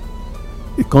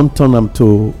 he can't turn them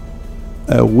to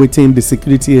waiting the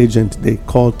security agent they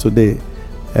call today.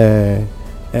 I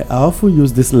often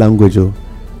use this language.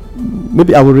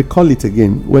 Maybe I will recall it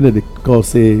again. Whether they call,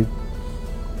 say,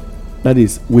 that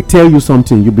is, we tell you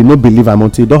something, you be no believe am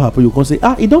until it don't happen. You can say,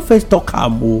 it don't first talk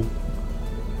am.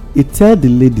 He tell the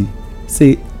lady,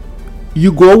 say,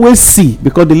 you go always see,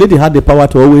 because the lady had the power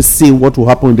to always see what will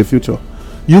happen in the future.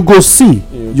 You go see,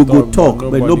 you go talk,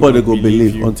 but nobody go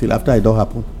believe until after it don't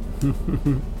happen.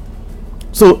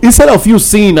 So instead of you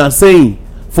seeing and saying,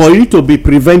 for it to be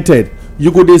prevented,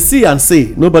 you go they see and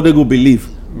say, nobody go believe.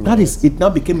 Yes. That is, it now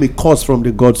became a cause from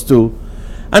the gods too.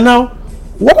 And now,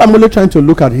 what I'm only trying to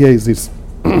look at here is this.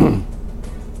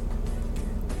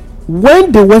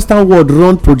 When the Western world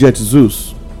run Project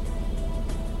Zeus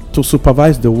to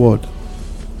supervise the world,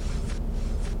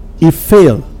 it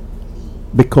failed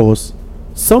because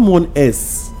someone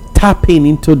else tapping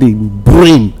into the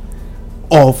brain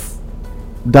of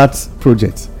that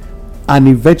project, and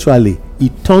eventually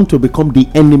it turned to become the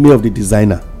enemy of the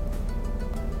designer.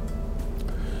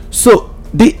 So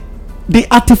the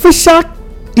artificial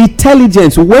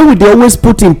intelligence, where would they always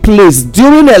put in place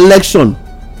during election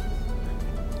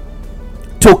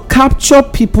to capture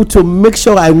people to make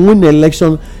sure I win the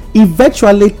election,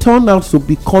 eventually turn out to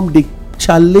become the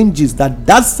challenges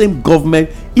that same government,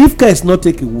 if care is not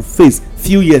taken, will face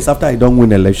few years after I don't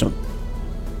win election.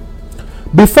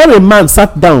 Before a man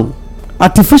sat down,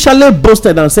 artificially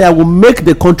boasted and said, I will make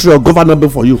the country ungovernable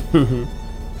for you.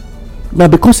 Now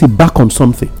because he back on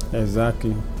something.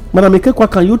 Exactly. Madam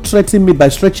Ikekwa, can you threaten me by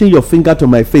stretching your finger to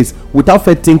my face without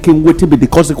first thinking what will be the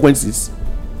consequences?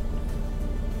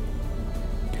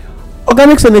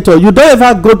 Organic senator, you don't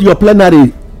ever go to your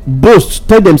plenary, boast,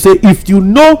 tell them, say, if you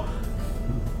know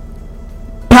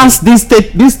pass this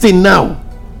thing now,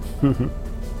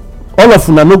 all of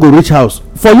una no go reach house.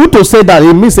 For you to say that,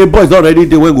 it means say boys already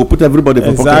they will go put everybody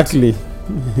for pocket. Exactly.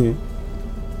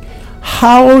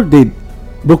 How did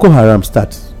Boko Haram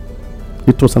start?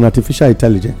 It was an artificial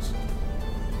intelligence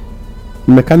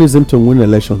mechanism to win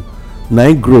election. Now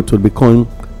it grow to become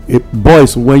a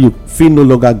boys when you feel no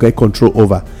longer get control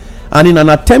over. And in an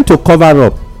attempt to cover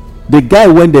up, the guy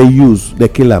when they use, they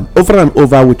kill him. Over and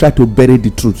over, we try to bury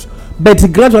the truth.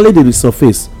 But gradually they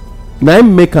resurface. Now I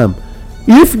make them.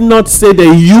 If not say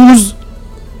they use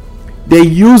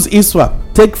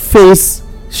ISWAP, take face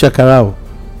Shekarau.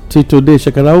 Till today,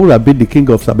 Shekarau will have been the king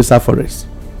of Sabisa Forest.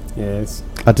 Yes.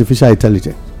 Artificial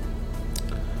intelligence.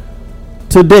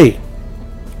 Today,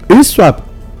 ISWAP,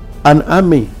 an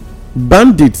army,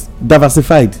 bandits,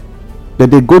 diversified,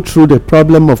 that they go through the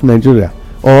problem of Nigeria,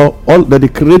 or all that they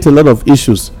create a lot of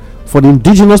issues for the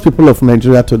indigenous people of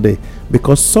Nigeria today,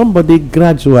 because somebody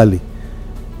gradually,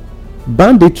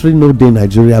 banditry no dey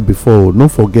Nigeria before, don't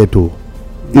forget.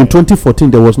 In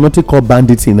 2014 there was nothing called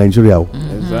bandits in Nigeria.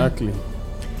 Exactly.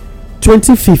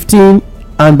 2015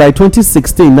 and by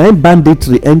 2016 9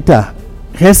 banditry enter,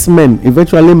 herdsmen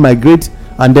eventually migrate,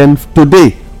 and then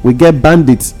today we get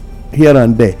bandits here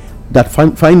and there that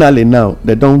finally now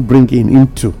they don't bring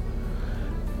into.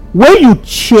 When you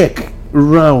check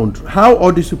round how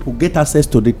all these people get access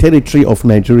to the territory of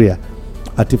Nigeria,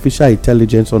 artificial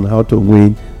intelligence on how to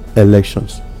win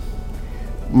elections.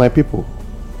 My people,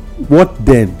 what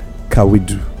then can we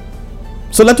do?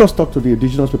 So let us talk to the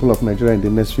indigenous people of Nigeria in the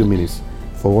next few minutes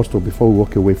before we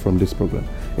walk away from this program.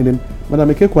 And then, Madam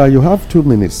Ikekwa, you have 2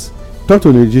 minutes. Talk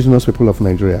to the indigenous people of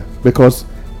Nigeria, because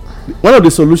one of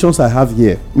the solutions I have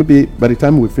here, maybe by the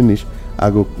time we finish, I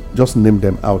will just name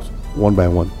them out one by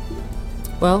one.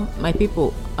 Well, my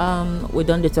people, we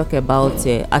don't dey talk about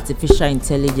artificial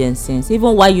intelligence since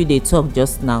even while you dey talk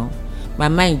just now, my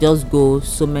mind just go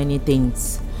so many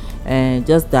things.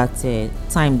 Just that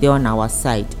time dey on our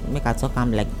side, make I talk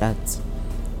am like that.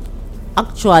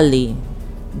 Actually,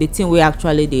 the thing wey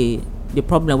actually the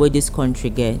problem wey this country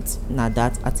get na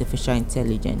that artificial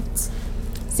intelligence,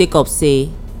 sake of say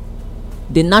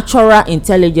the natural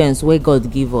intelligence wey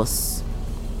God give us,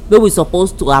 wey we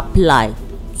suppose to apply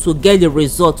to get the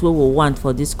result wey we want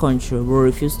for this country, we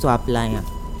refuse to apply am.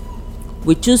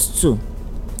 We choose to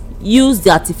use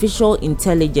the artificial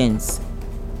intelligence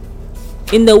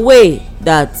in the way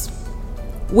that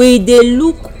we dey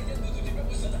look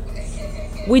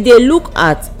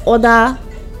at other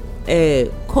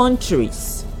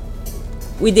countries.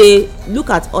 We dey look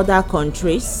at other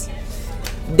countries,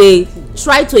 dey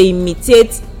try to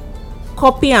imitate,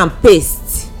 copy and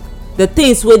paste the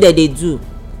things wey dem dey do,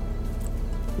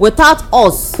 without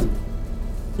us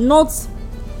not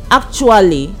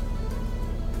actually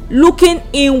looking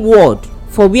inward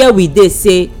for where we dey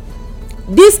say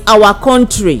this our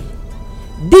country,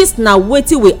 this na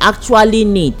wetin we actually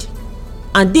need,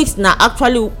 and this na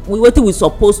actually wetin we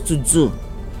suppose to do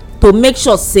to make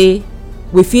sure say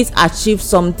we fit achieve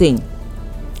something.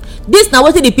 This na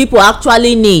wetin the people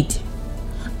actually need,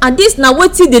 and this na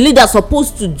wetin the leader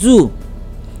suppose to do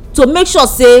to make sure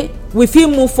say we fit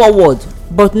move forward.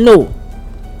 But no,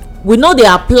 we no dey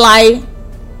apply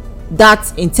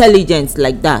that intelligence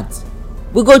like that.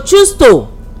 We go choose to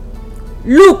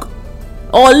look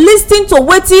or lis ten to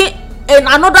wetin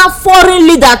another foreign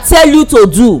leader tell you to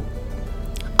do,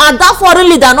 and that foreign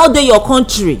leader no dey your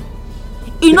country.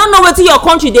 E no know wetin your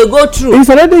country dey go through. He's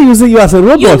already using you as a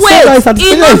robot. You wait,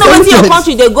 e no know wetin your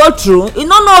country dey go through. E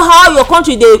no know how your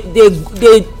country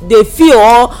dey feel,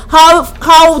 or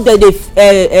how they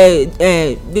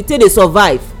take dey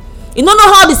survive. E no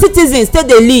know how the citizens take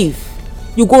dey live.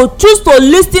 You go choose to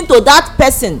lis ten to that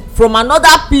person from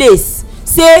another place,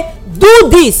 say do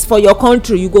this for your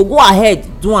country, you go ahead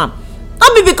do am.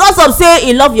 No be because of say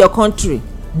e love your country,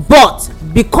 but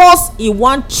because e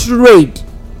wan trade,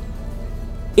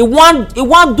 e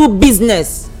wan do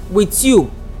business with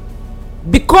you,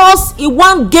 because e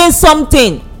wan gain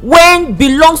something when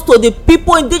belongs to the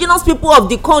people, indigenous people of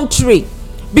the country,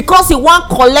 because e wan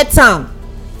collect am,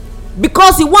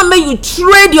 because e wan make you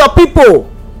trade your people,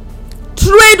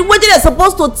 trade wetin dey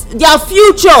suppose to their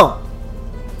future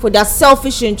for their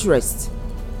selfish interest.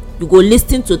 You go lis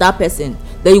ten to that person,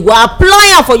 then you go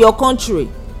apply am for your country,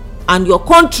 and your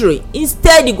country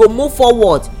instead e go move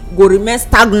forward, go remain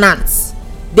stagnant,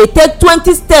 dey take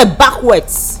 20 steps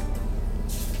backwards.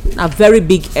 Na very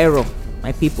big error,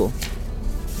 my people,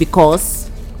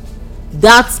 because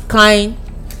that kind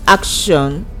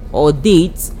action or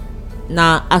deed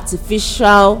na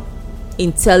artificial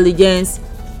intelligence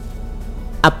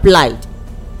applied.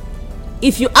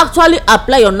 If you actually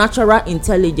apply your natural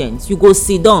intelligence, you go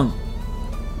sit down,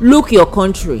 look your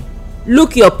country,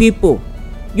 look your people,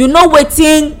 you know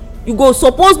wetin you go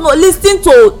suppose know, lis ten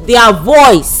to their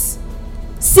voice,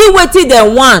 see wetin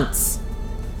dem want,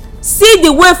 see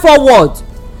the way forward,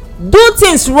 do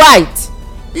things right,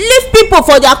 leave people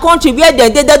for their country where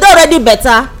dem dey don already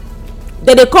better.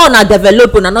 Dem dey call una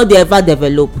develop, una no dey ever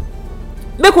develop.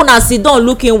 Make una sit down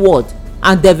look inward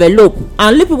and develop,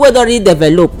 and leave people wey don already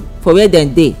develop for where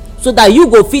dem dey, so that you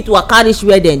go fit waka reach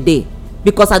where dem dey.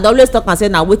 Because I dey always talk am say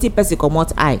na wetin person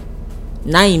comot eye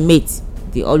na im mate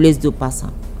dey always do pass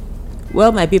am.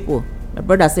 Well, my people, my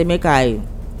brother say make I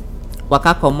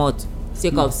waka comot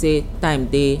sake of say time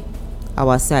dey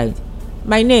our side.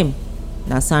 My name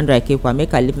na Sandra Ikekwa.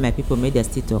 Make I leave my people make dem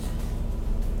still talk.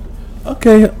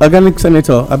 Okay, Organic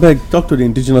Senator, abeg talk to the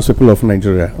indigenous people of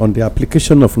Nigeria on the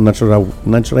application of natural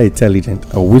intelligence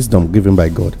and wisdom given by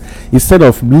God, instead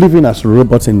of living as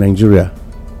robots in Nigeria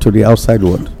to the outside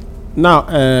world. Now,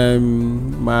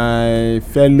 my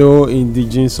fellow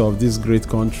indigenes of this great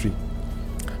country,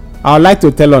 I would like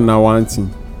to tell on one thing.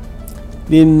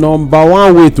 The number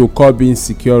one way to curb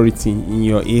insecurity in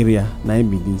your area na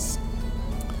be this: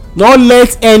 not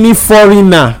let any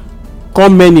foreigner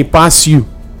come many pass you.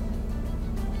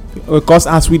 Because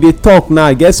as we dey talk now,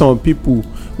 I get some people,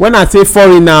 when I say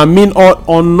foreigner, I mean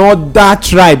another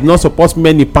tribe not suppose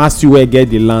many pass you where get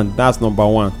the land. That's number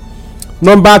one.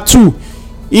 Number two,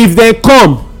 if they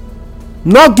come,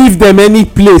 no give them any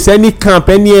place, any camp,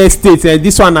 any estate,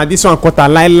 this one and this one quarter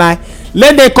lie.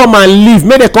 Let them come and live,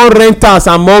 make dem come rent house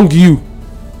among you.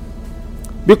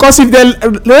 Because if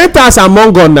dem rent house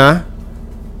among una,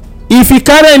 if e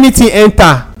carry anything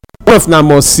enter, one of una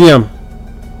must see am.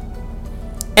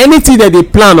 Anything that dey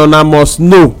plan una must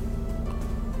know.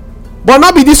 But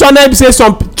no be this one wey be say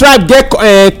some tribe get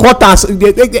quarters,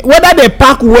 whether they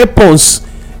pack weapons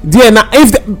there. Na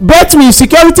if bet me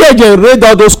security agent raid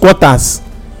all those quarters,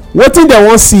 wetin dem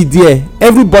wan see there,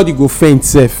 everybody go faint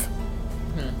sef.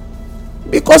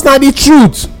 Because na the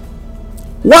truth.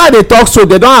 Why I dey talk so,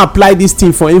 they don apply this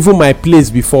thing for even my place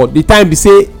before. The time be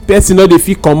say person no dey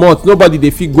fit comot, nobody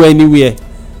dey fit go anywhere.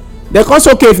 Dem come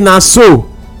say okay, if na so,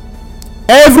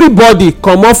 everybody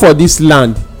comot for this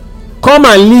land, come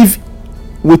and live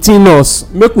within us,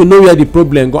 make we know where the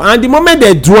problem go. And the moment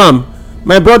they do am,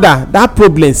 my brother, that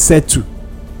problem settle.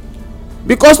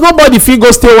 Because nobody fit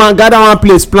go stay one, gather one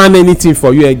place, plan anything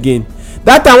for you again.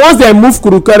 That time once they move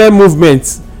kurukere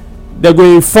movement, they go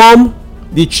inform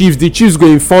the chiefs go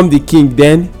inform the king,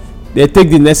 then they take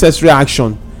the necessary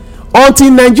action. Until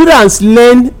Nigerians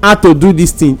learn how to do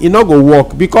this thing, e no go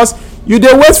work. Because you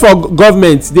dey wait for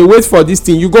government, dey wait for this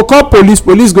thing, you go call police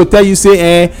go tell you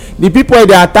say the people wey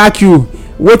dey attack you,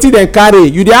 wetin dem carry.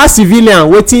 You dey ask civilian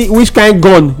which kind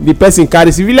gun the person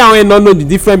carry. Civilian wey no know the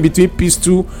difference between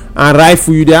pistol and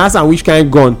rifle, you dey ask am which kind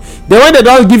gun. Then when they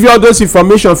don give you all those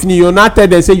information finish, you now tell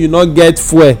them say you no get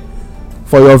fuel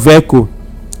for your vehicle.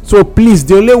 So please,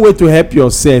 the only way to help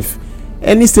yourself,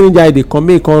 any stranger dey come,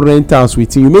 make come rent house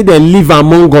with you, make dem live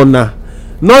among una.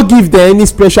 No give them any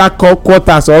special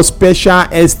quarters or special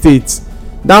estates.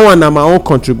 That one na my own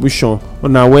contribution.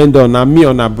 Una well done. Na me,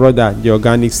 una brother, the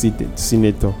organic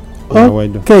senator.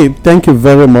 Okay, thank you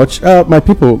very much. My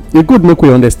people, e good make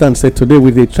we understand say today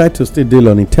we dey try to still deal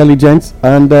on intelligence,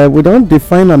 and we don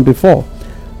define am before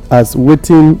as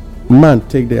wetin man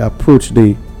take dey approach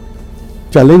the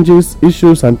challenges,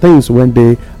 issues and things when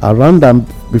they around them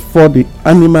before the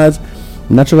animals,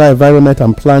 natural environment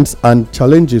and plants, and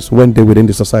challenges when they within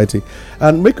the society.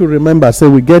 And make you remember, say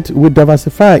we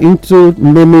diversify into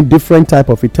many different type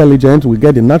of intelligence. We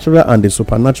get the natural and the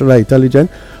supernatural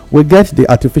intelligence. We get the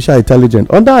artificial intelligence.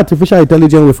 Under artificial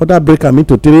intelligence, we further break them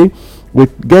into three. We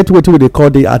get what they call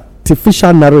the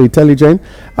artificial narrow intelligence,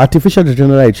 artificial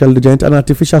general intelligence, and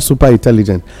artificial super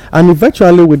intelligence. And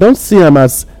eventually, we don't see them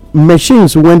as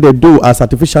machines when they do as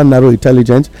artificial narrow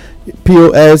intelligence,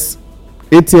 POS,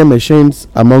 ATM machines,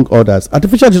 among others.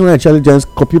 Artificial general intelligence,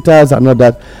 computers and all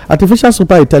that. Artificial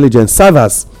super intelligence,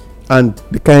 servers, and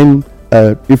the kind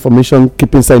information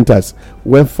keeping centers,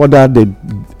 when further they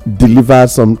deliver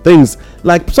some things.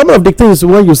 Like some of the things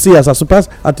when you see as a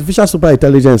artificial super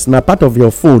intelligence, now part of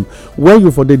your phone, when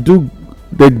you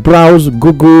they browse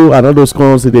Google and all those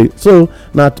kinds of things. So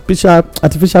now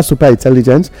artificial super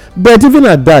intelligence. But even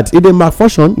at that, it a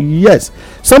malfunction, yes.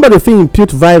 Somebody fit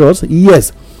impute virus,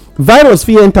 yes. Virus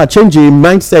fit enter change your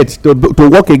mindset to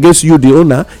work against you, the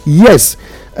owner, yes.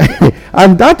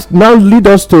 And that now lead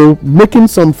us to making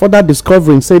some further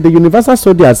discovering. Say the Universal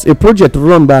Soldiers, a project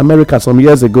run by America some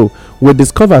years ago, will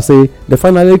discover say they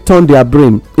finally turned their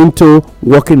brain into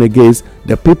working against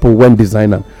the people when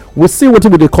designing. We see what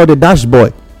they call the Dash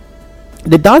Boy.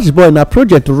 The Dash Boy in a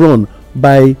project run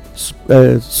by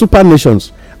super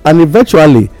nations, and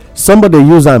eventually somebody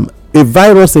use a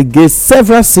virus against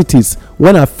several cities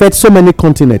when affect so many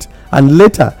continents, and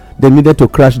later they needed to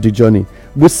crash the journey.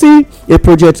 We see a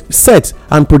project set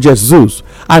and project Zeus,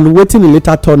 and waiting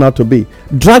later turn out to be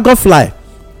Dragonfly.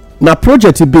 Now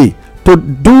project be to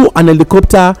do an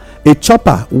helicopter, a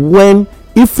chopper when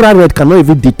infrared cannot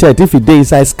even detect if it dey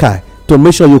inside sky, to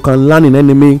make sure you can land in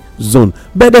enemy zone.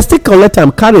 But they still collect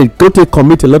time, carry, go to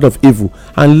commit a lot of evil,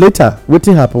 and later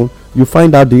wetin happen, you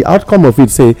find out the outcome of it.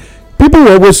 Say people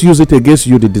will always use it against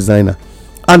you, the designer.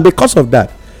 And because of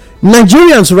that,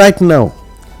 Nigerians right now,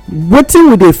 wetin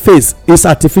we dey face is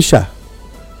artificial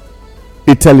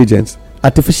intelligence,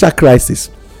 artificial crisis.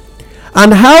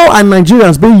 And how are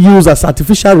Nigerians being used as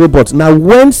artificial robots? Now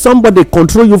when somebody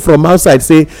control you from outside,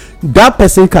 say that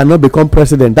person cannot become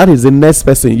president, that is the next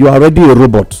person, you are already a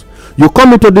robot. You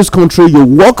come into this country, you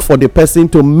work for the person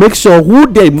to make sure who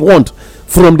they want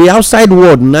from the outside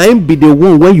world now be the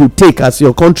one when you take as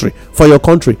your country, for your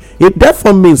country. It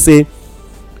therefore means say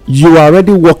you are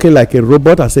already working like a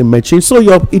robot, as a machine. So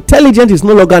your intelligence is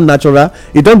no longer natural,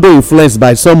 it don't be influenced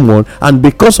by someone, and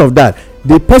because of that,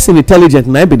 the person intelligent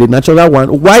now be the natural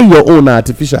one, while your own are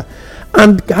artificial.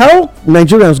 And how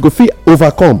Nigerians go fit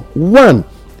overcome? One,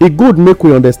 it good make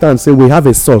we understand, say we have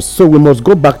a source, so we must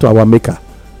go back to our maker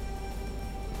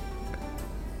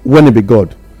when it be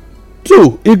God.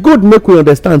 2, e good make we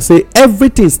understand say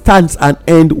everything starts and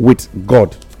end with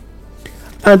God.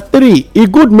 And 3, e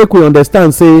good make we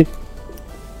understand say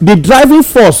the driving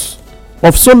force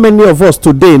of so many of us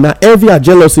today na envy and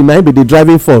jealousy na be the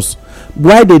driving force.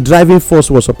 Why the driving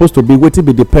force was supposed to be wetin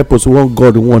be the purpose what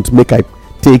God want make I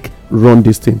take run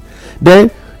this thing. Then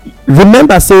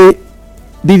remember say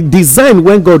the design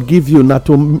when God give you na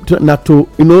to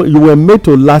you were made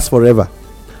to last forever,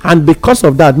 and because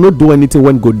of that no do anything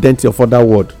when go dent your further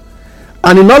word.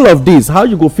 And in all of this, how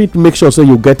you go fit make sure say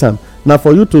you get am na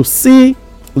for you to see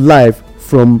life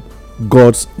from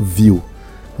God's view.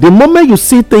 The moment you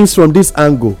see things from this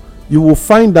angle, you will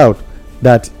find out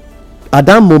that at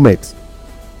that moment,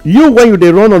 you when you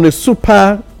dey run on a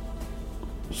super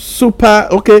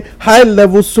high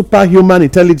level superhuman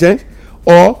intelligence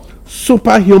or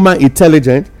superhuman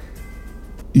intelligence,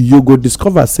 you go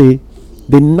discover say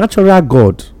the natural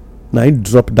God na him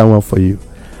drop that one for you.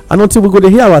 And until we go to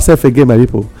hear ourselves again, my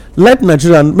people, let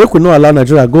Nigeria, make we not allow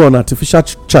Nigeria go on artificial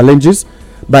challenges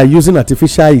by using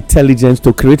artificial intelligence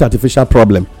to create artificial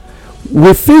problem.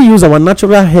 We fit use our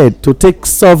natural head to take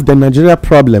solve the Nigeria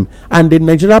problem, and the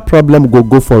Nigeria problem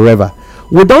go forever.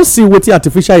 We don see wetin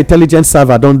artificial intelligence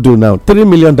server don do now. 3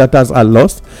 million data are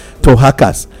lost to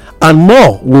hackers, and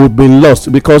more will be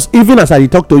lost, because even as I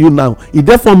talk to you now, e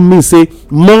therefore mean say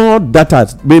more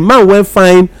data. The man wey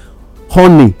find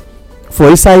honey for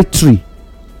inside tree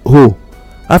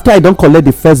after I don collect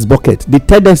the first bucket, the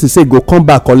tendency say go come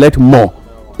back collect more.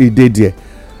 E dey there.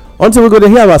 Until we go to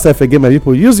hear ourselves again, my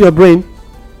people, use your brain,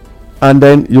 and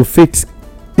then you fit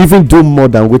even do more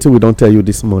than wetin we don tell you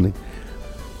this morning.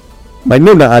 My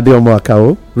name na Adeomo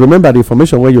Akao. Remember, the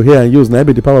information wey you hear and use na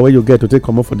be the power wey you get to take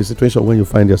comot for the situation when you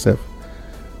find yourself.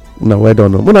 Una well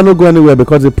done. Una no go anywhere,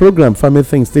 because the program Farming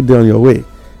Things still dey on your way.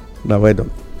 Una well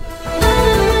done.